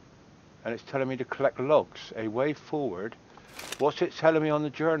 And it's telling me to collect logs. A way forward. What's it telling me on the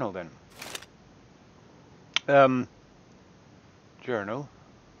journal then? Journal.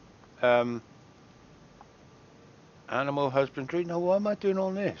 Animal husbandry. No, why am I doing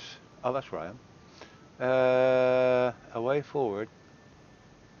all this? Oh, that's right. A way forward.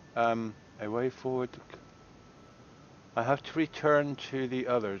 A way forward. I have to return to the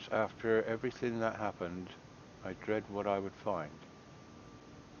others after everything that happened. I dread what I would find.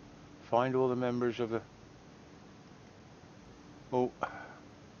 Find all the members of the... Oh.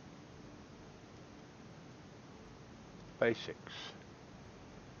 Basics.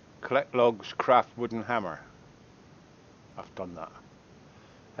 Collect logs, craft wooden hammer. I've done that.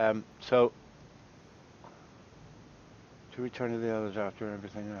 So to return to the others after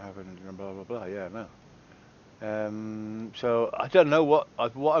everything that happened, blah blah blah. Yeah, no. So I don't know what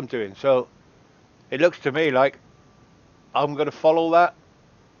I'm doing. So it looks to me like I'm going to follow that.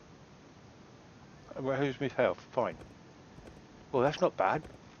 Who's my health? Fine. Well, that's not bad.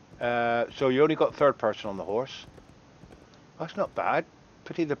 So you only got 3rd person on the horse. That's not bad.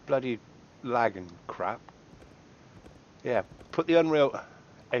 Pity the bloody lag and crap. Yeah, put the Unreal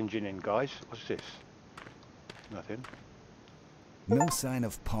engine in, guys. What's this? Nothing. No sign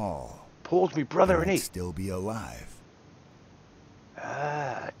of Paul. Paul's me brother, He isn't might he? still be alive.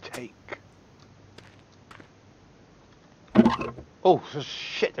 Ah, take. Oh,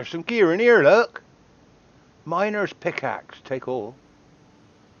 shit, there's some gear in here, look. Miner's pickaxe, take all.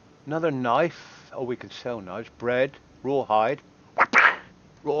 Another knife. Oh, we can sell knives. Bread, rawhide.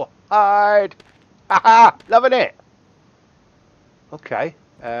 Rawhide! Haha, loving it. Okay,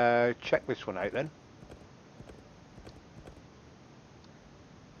 check this one out then.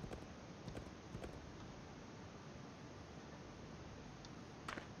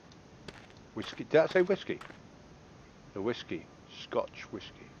 Whiskey, did I say whiskey? The whiskey, Scotch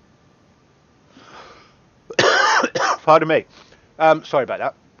whiskey. Pardon me. Sorry about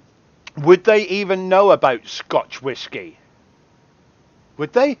that. Would they even know about Scotch whiskey?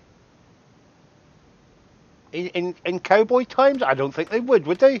 Would they? In cowboy times? I don't think they would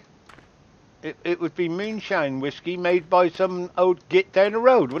they? It would be moonshine whiskey made by some old git down the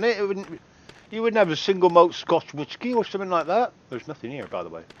road, wouldn't it? You wouldn't have a single malt Scotch whiskey or something like that. There's nothing here, by the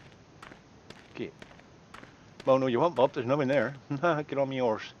way. Git. Well, no, you won't, Bob. There's nothing there. Get on my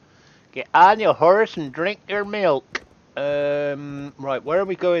horse. Get on your horse and drink your milk. Right, where are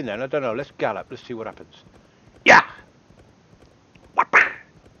we going then? I don't know. Let's gallop. Let's see what happens. Yeah!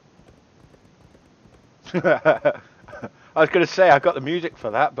 I was going to say I got the music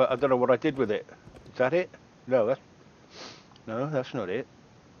for that, but I don't know what I did with it. Is that it? No, that's not it.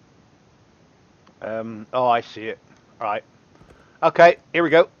 Oh, I see it. All right. Okay, here we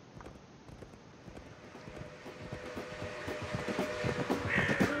go.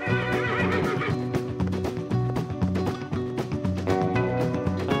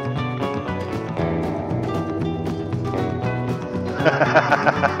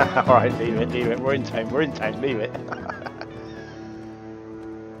 Alright, leave it. We're in time, leave it.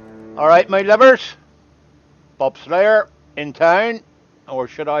 Alright, my lovers. Bobslayer in town. Or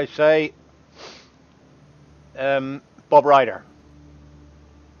should I say, Bob Ryder.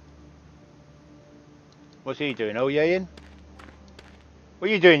 What's he doing? Oh, yeah, what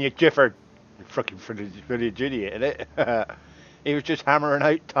are you doing, you Gifford? You're fucking brilliant idiot, isn't it? He was just hammering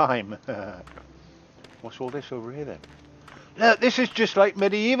out time. What's all this over here then? Look, this is just like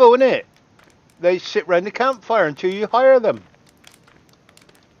medieval, isn't it? They sit round the campfire until you hire them.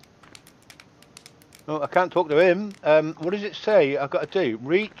 Oh, I can't talk to him. What does it say I've got to do?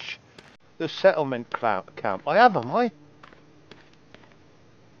 Reach the settlement camp. I have, am I?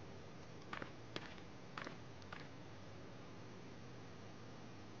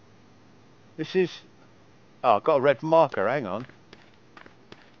 This is... Oh, I've got a red marker. Hang on.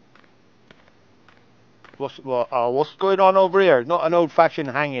 What's going on over here? Not an old-fashioned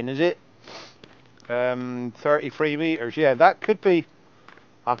hanging, is it? 33 meters. Yeah, that could be.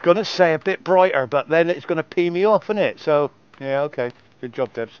 I'm gonna say a bit brighter, but then it's gonna pee me off, isn't it? So yeah, okay. Good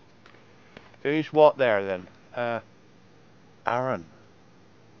job, Debs. Who's what there then? Aaron.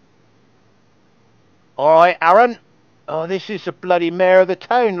 All right, Aaron. Oh, this is the bloody mayor of the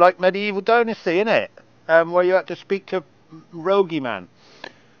town, like medieval dynasty, isn't it? Where you had to speak to Rogie man.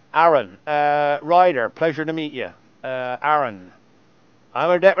 Aaron, Ryder, pleasure to meet you. Aaron, I'm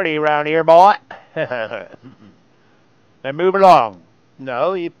a deputy around here, boy. Then move along.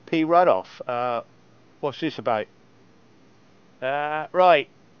 No, you pee right off. What's this about? Right,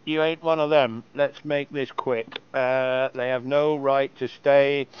 you ain't one of them. Let's make this quick. They have no right to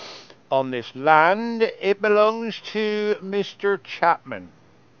stay on this land. It belongs to Mr. Chapman.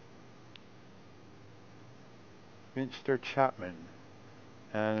 Mr. Chapman.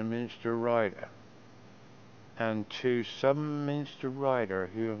 And Mr. Ryder. And to some Mr. Ryder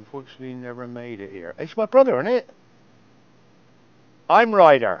who unfortunately never made it here. It's my brother, isn't it? I'm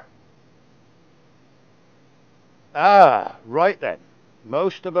Ryder. Ah, right then.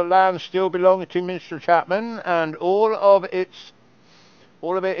 Most of the land still belongs to Mr. Chapman, and all of it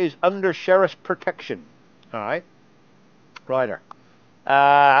is under sheriff's protection. All right, Ryder.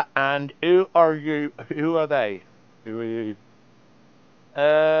 And who are you? Who are they? Who are you?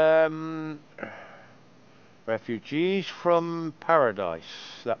 Refugees from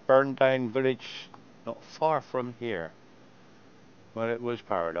Paradise, that burned down village not far from here. Well, it was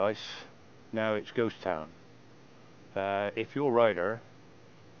Paradise. Now it's Ghost Town. If you're Ryder,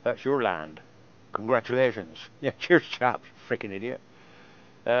 that's your land. Congratulations. Yeah, cheers, chap. Freaking idiot.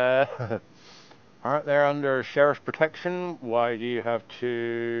 Aren't they under sheriff's protection? Why do you have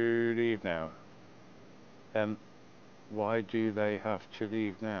to leave now? Why do they have to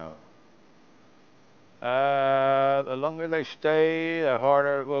leave now? The longer they stay, the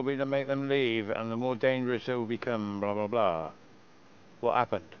harder it will be to make them leave, and the more dangerous it will become, blah blah blah. What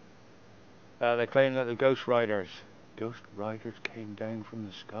happened? They claim that the Ghost Riders came down from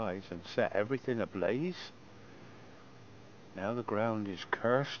the skies and set everything ablaze. Now the ground is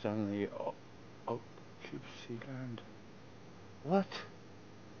cursed and the Gypsy land. What?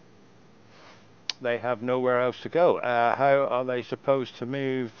 They have nowhere else to go. How are they supposed to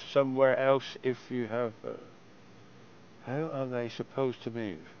move somewhere else if you have... how are they supposed to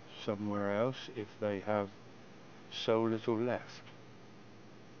move somewhere else if they have so little left?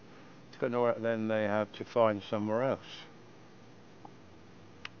 Then they have to find somewhere else.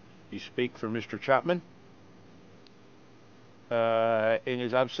 You speak for Mr. Chapman? In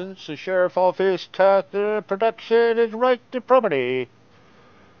his absence, the Sheriff Office the production is right to property.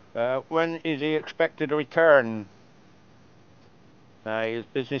 When is he expected to return? He has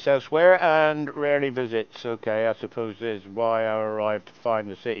business elsewhere and rarely visits. Okay, I suppose this is why I arrived to find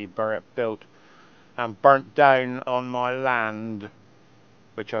the city built and burnt down on my land,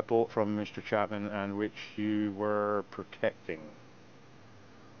 which I bought from Mr. Chapman and which you were protecting.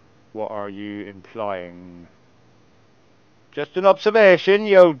 What are you implying? Just an observation,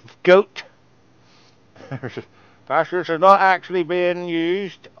 you old goat. Bastards are not actually being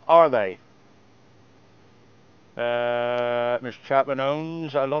used, are they? Mr. Chapman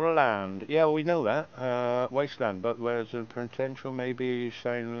owns a lot of land. Yeah, we know that. Wasteland, but there's a potential maybe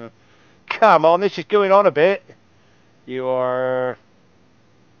saying... come on, this is going on a bit. You are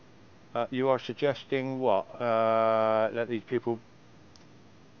suggesting what? Let these people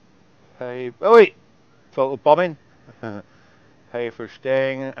pay... oh wait! Photo bombing? Pay for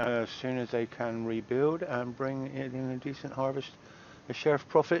staying as soon as they can rebuild and bring in a decent harvest. The sheriff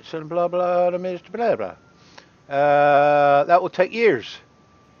profits and blah blah Mr. Blah blah. That will take years.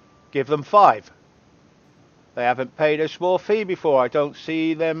 Give them 5. They haven't paid a small fee before. I don't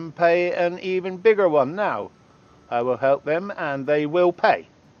see them pay an even bigger one now. I will help them and they will pay.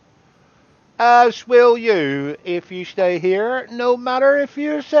 As will you if you stay here, no matter if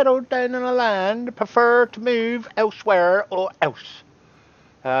you're settled down in a land, prefer to move elsewhere or else.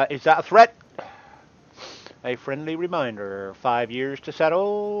 Is that a threat? A friendly reminder, 5 years to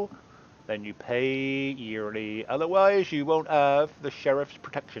settle, then you pay yearly. Otherwise you won't have the sheriff's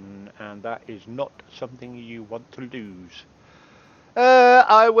protection, and that is not something you want to lose.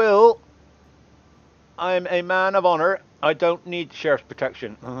 I will. I'm a man of honor. I don't need sheriff's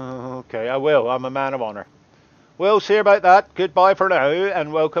protection. Okay, I will. I'm a man of honor. We'll see about that. Goodbye for now,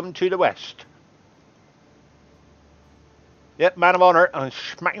 and welcome to the West. Yep, man of honor. I'm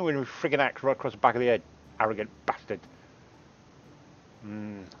smacking with a friggin' axe right across the back of the head. Arrogant bastard.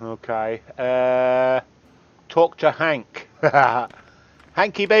 Okay. Talk to Hank.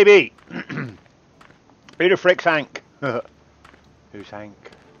 Hanky baby. Who the frick's Hank? Who's Hank?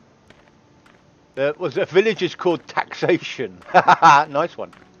 There was a village is called Taxation. Nice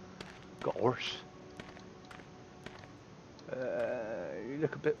one. Got a horse. You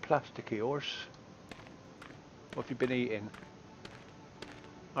look a bit plasticky, horse. What have you been eating?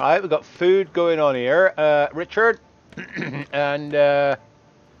 Alright, we've got food going on here. Richard and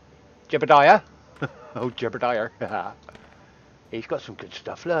Jebediah. Oh, Jebediah. He's got some good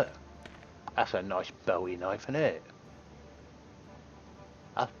stuff, look. That's a nice Bowie knife, isn't it?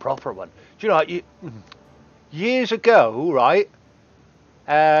 That's a proper one. Do you know what? Years ago, right?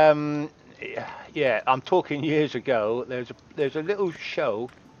 Yeah, I'm talking years ago. There's a little show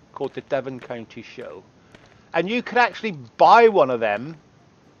called the Devon County Show, and you could actually buy one of them.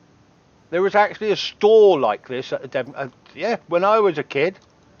 There was actually a store like this at the Devon. Yeah, when I was a kid,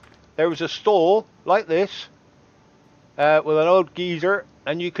 there was a store like this with an old geezer,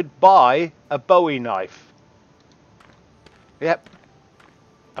 and you could buy a Bowie knife. Yep.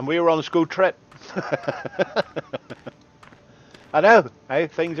 And we were on a school trip. I know, hey,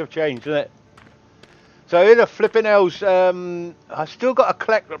 things have changed, isn't it? So in the flipping hells, I still got to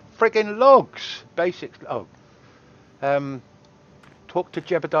collect the friggin' logs, basics. Oh, talk to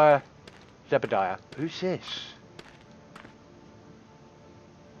Jebediah. Jebediah, who's this?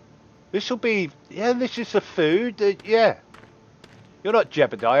 This will be, yeah, this is the food. Yeah, you're not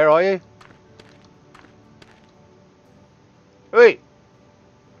Jebediah, are you? Wait.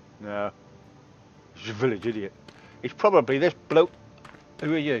 No, he's a village idiot. He's probably this bloke.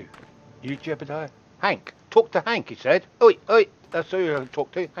 Who are you? You Jebediah? Hank. Talk to Hank, he said. Oi, oi, that's who you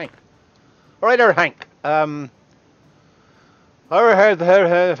talk to, Hank. Alright there, Hank. I heard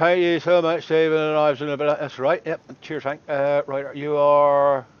thank you so much, saving lives in a bit. That's right, yep. Cheers, Hank. Right, you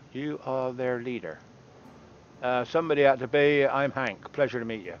are their leader. Somebody had to be. I'm Hank. Pleasure to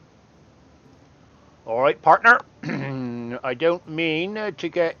meet you. Alright, partner. I don't mean to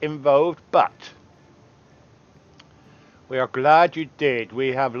get involved, but We are glad you did.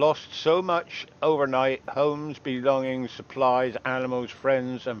 We have lost so much overnight. Homes, belongings, supplies, animals,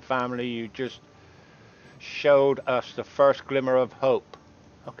 friends and family. You just showed us the first glimmer of hope.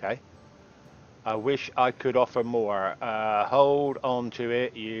 Okay. I wish I could offer more. Hold on to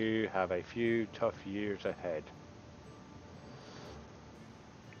it. You have a few tough years ahead.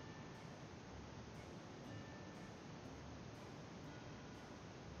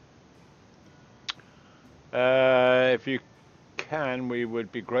 If you can, we would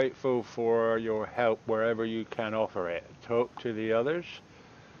be grateful for your help wherever you can offer it. Talk to the others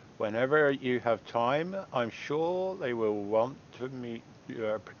whenever you have time. I'm sure they will want to meet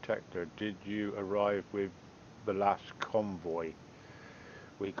your protector. Did you arrive with the last convoy?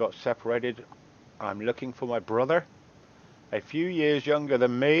 We got separated. I'm looking for my brother. A few years younger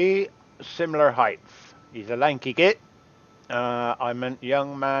than me, similar height. He's a lanky git. I meant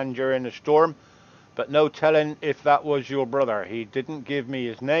young man during the storm, but no telling if that was your brother. He didn't give me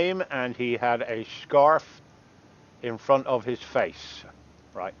his name, and he had a scarf in front of his face.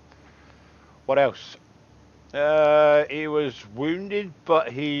 Right. What else? He was wounded,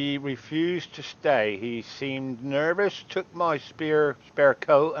 but he refused to stay. He seemed nervous, took my spare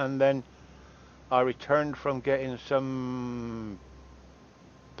coat, and then I returned from getting some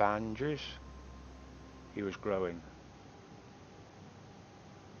bandages. He was growing.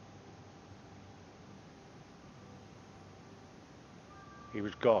 He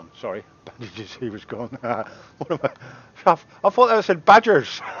was gone. Sorry, bandages. He was gone. What am I thought that said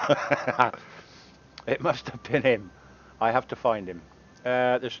badgers. It must have been him. I have to find him.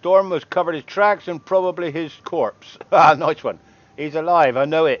 The storm was covered his tracks and probably his corpse. Ah, nice one. He's alive, I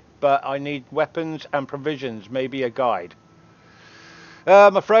know it, but I need weapons and provisions, maybe a guide.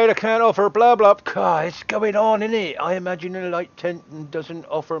 I'm afraid I can't offer blah blah. God, it's going on, isn't it? I imagine a light tent doesn't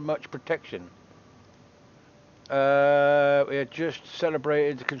offer much protection. We had just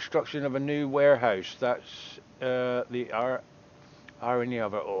celebrated the construction of a new warehouse. That's the irony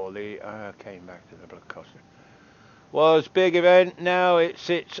of it all. Came back to the blood coaster. Was big event. Now it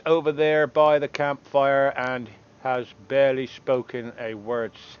sits over there by the campfire and has barely spoken a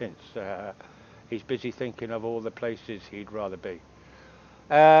word since. He's busy thinking of all the places he'd rather be.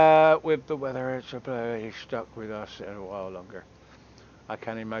 With the weather, it's he's stuck with us a while longer. I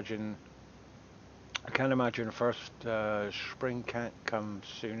can't imagine first spring can't come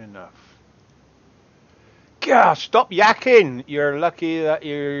soon enough. Gah, stop yakking! You're lucky that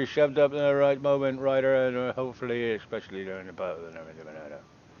you shoved up in the right moment, Ryder, and hopefully, especially during the battle and everything.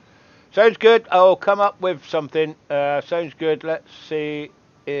 Sounds good. I'll come up with something. Sounds good. Let's see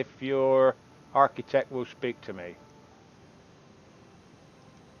if your architect will speak to me.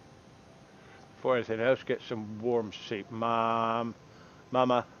 Before anything else, get some warm soup. Mama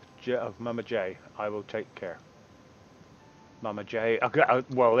J, I will take care. Mama J.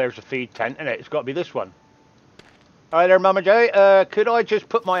 Well, there's a feed tent in it. It's got to be this one. All right there, Mama J. Could I just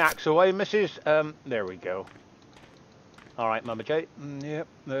put my axe away, Mrs. There we go. All right, Mama J. Yep.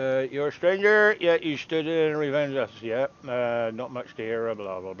 You're a stranger, yet you stood in and revenged us. Yep. Not much to hear.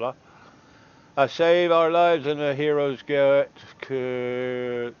 Blah blah blah. Save our lives and the heroes get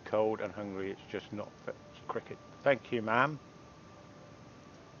cold and hungry. It's just not fit. It's cricket. Thank you, ma'am.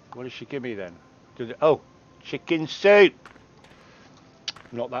 What does she give me then? Oh, chicken soup.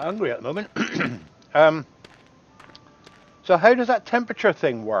 I'm not that hungry at the moment. So how does that temperature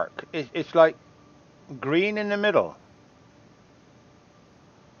thing work? It's like green in the middle.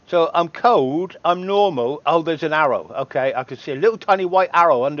 So I'm cold, I'm normal. Oh, there's an arrow. Okay, I can see a little tiny white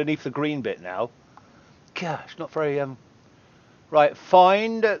arrow underneath the green bit now. Gosh, not very... Right,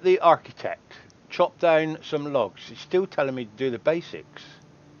 find the architect. Chop down some logs. It's still telling me to do the basics.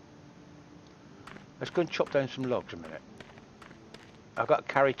 Let's go and chop down some logs a minute. I've got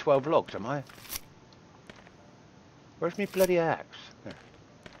to carry 12 logs, am I? Where's my bloody axe? There.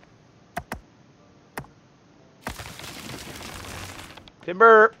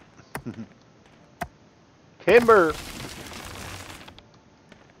 Timber! Timber!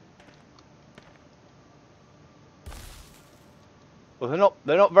 Well,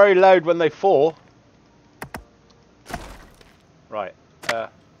 they're not very loud when they fall. Right.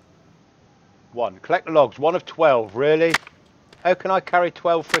 1. Collect the logs. 1 of 12. Really? How can I carry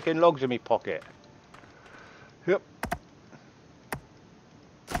 12 freaking logs in my pocket? Yep.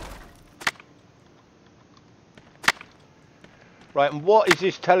 Right, and what is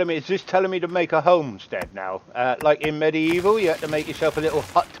this telling me? Is this telling me to make a homestead now? Like in medieval, you have to make yourself a little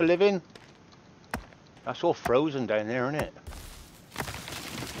hut to live in? That's all frozen down there, isn't it?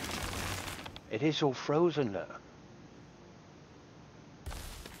 It is all frozen, look.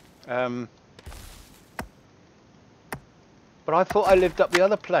 But I thought I lived up the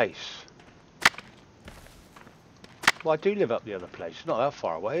other place. Well, I do live up the other place. It's not that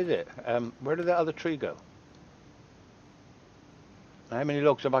far away, is it? Where did that other tree go? How many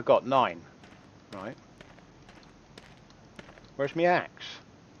logs have I got? 9. Right. Where's my axe?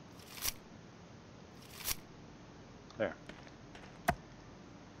 There.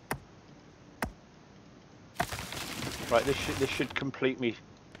 Right, this should complete me.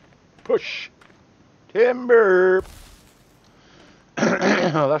 Push! Timber!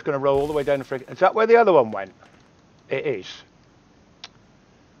 Oh, that's going to roll all the way down the freaking... Is that where the other one went? It is.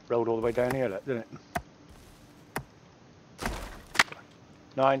 Rolled all the way down here, look, didn't it?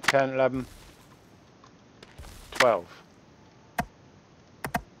 9, 10, 11, 12.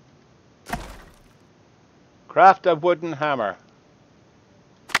 Craft a wooden hammer.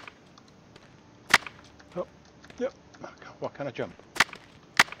 Oh, yep. What can I jump?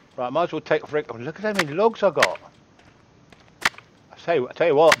 Right, I might as well take a frick. Oh, look at how many logs I got. I tell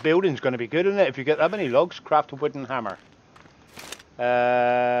you what, building's going to be good, isn't it? If you get that many logs, craft a wooden hammer.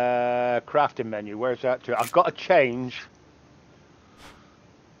 Crafting menu, where's that to? I've got to change.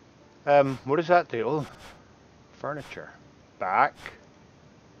 What does that do? Oh, furniture. Back.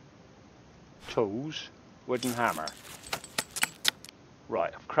 Tools. Wooden hammer.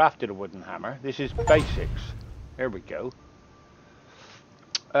 Right, I've crafted a wooden hammer. This is basics. Here we go.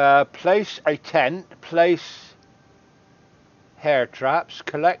 Place a tent. Place hair traps,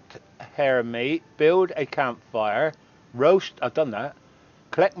 collect hair meat, build a campfire, roast, I've done that,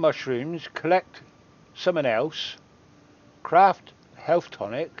 collect mushrooms, collect someone else, craft health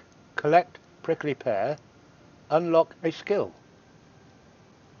tonic, collect prickly pear, unlock a skill,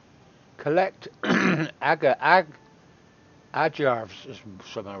 collect ajarves,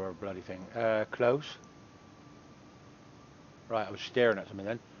 some other bloody thing, close. Right, I was staring at something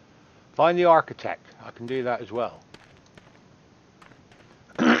then. Find the architect, I can do that as well.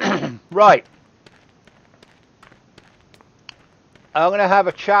 Right, I'm going to have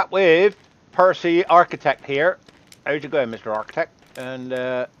a chat with Percy Architect here. How's it going, Mr. Architect? And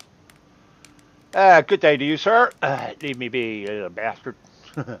good day to you, sir. Leave me be, you little bastard.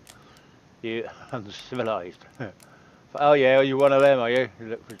 You uncivilized. Oh yeah, you're one of them, are you? You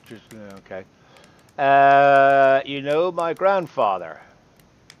look for just okay. You know my grandfather.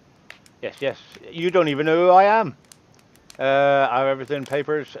 Yes. You don't even know who I am. I have everything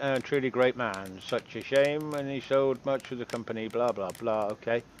papers and truly great man. Such a shame when he sold much of the company. Blah blah blah.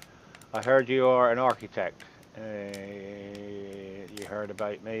 Okay, I heard you are an architect. You heard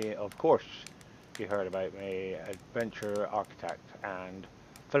about me, of course. You heard about me, adventure architect and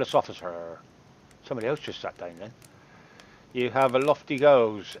philosopher. Somebody else just sat down then. You have a lofty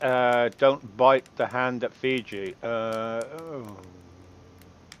goals. Don't bite the hand that feeds you. Oh.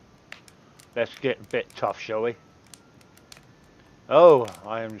 Let's get a bit tough, shall we? Oh,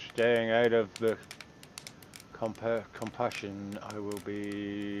 I am staying out of the compassion. I will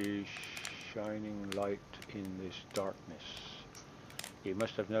be shining light in this darkness. You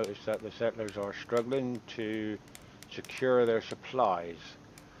must have noticed that the settlers are struggling to secure their supplies.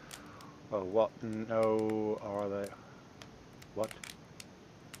 Oh, what? No, are they? What?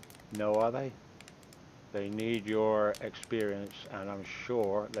 No, are they? They need your experience, and I'm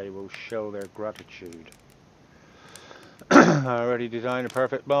sure they will show their gratitude. I already designed a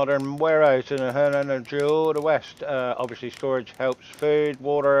perfect modern warehouse in a jewel to the west. Obviously storage helps food,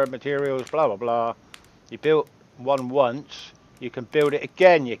 water, materials, blah blah blah. You built one once, you can build it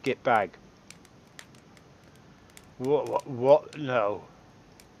again, you gitbag. What? No.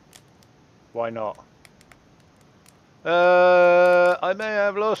 Why not? I may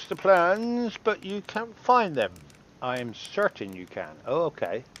have lost the plans, but you can't find them. I am certain you can. Oh,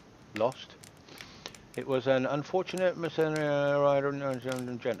 okay. Lost. It was an unfortunate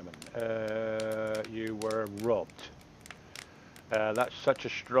gentlemen. You were robbed. That's such a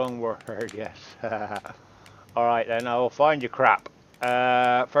strong word, yes. Alright then, I will find your crap.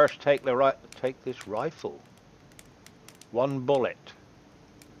 First take this rifle. One bullet.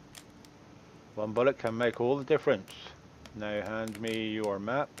 One bullet can make all the difference. Now hand me your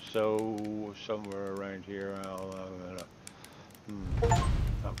map, so somewhere around here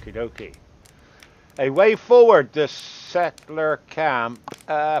okie dokie. A way forward, the settler camp.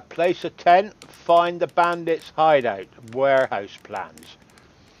 Place a tent, find the bandits' hideout, warehouse plans.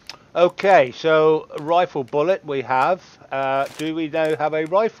 Okay, so rifle bullet we have. Do we now have a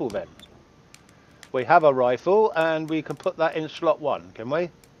rifle then? We have a rifle and we can put that in slot 1, can we?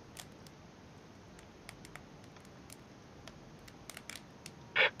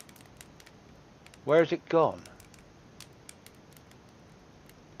 Where's it gone?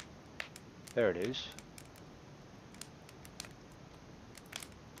 There it is.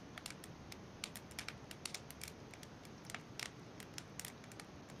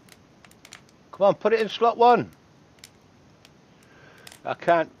 Come on, put it in slot 1. I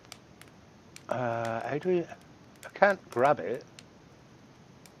can't. How do we? I can't grab it.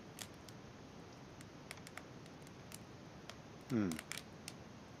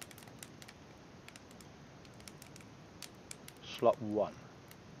 Slot 1.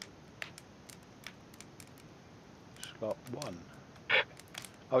 Slot 1.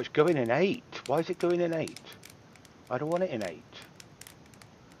 Oh, it's going in 8. Why is it going in 8? I don't want it in 8.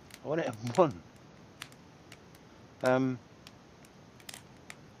 I want it in 1.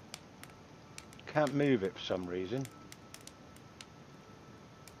 Can't move it for some reason.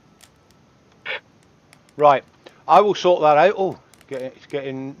 Right, I will sort that out. Oh, it's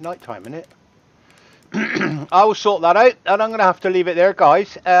getting night time, isn't it? I will sort that out, and I'm going to have to leave it there,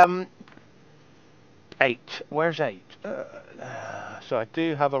 guys. 8. Where's 8? So I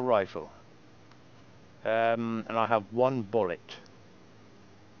do have a rifle. And I have 1 bullet.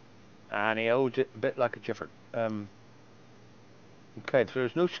 And he holds it a bit like a Gifford. Okay, so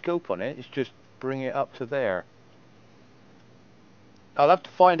there's no scope on it. It's just bring it up to there. I'll have to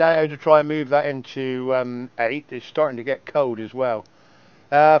find out how to try and move that into 8. It's starting to get cold as well.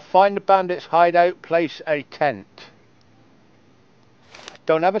 Find the bandits' hideout, place a tent.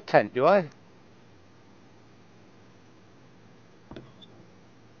 Don't have a tent, do I?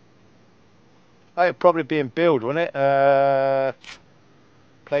 Oh, it'd probably be in build, wouldn't it?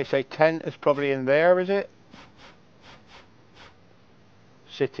 Place a tent is probably in there, is it?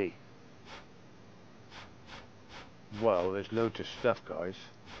 City. Well, there's loads of stuff, guys.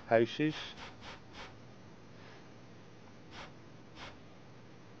 Houses.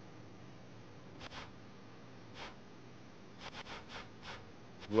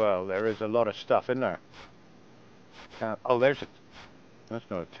 Well, there is a lot of stuff in there. Oh, there's a... That's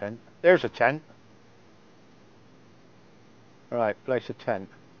not a tent. There's a tent. Right, place a tent.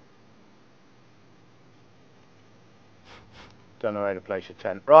 Don't know how to place a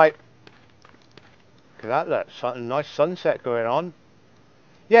tent. Right. Look at that, nice sunset going on.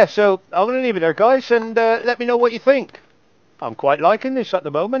 Yeah, so I'm going to leave it there, guys, and let me know what you think. I'm quite liking this at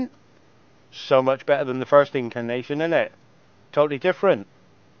the moment. So much better than the first incarnation, isn't it? Totally different.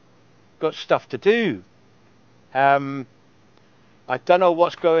 Got stuff to do. I don't know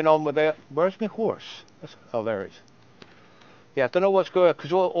what's going on with it. Where's my horse? Oh, there it is. Yeah, I don't know what's going on,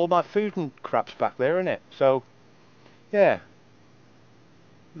 because all my food and crap's back there, isn't it? So, yeah.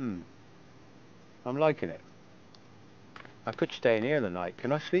 I'm liking it. I could stay in here the night.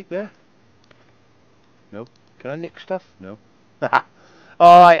 Can I sleep there? No. Can I nick stuff? No.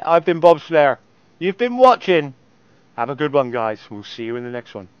 Alright, I've been Bobslayer. You've been watching. Have a good one, guys. We'll see you in the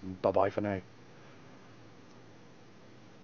next one. Bye-bye for now.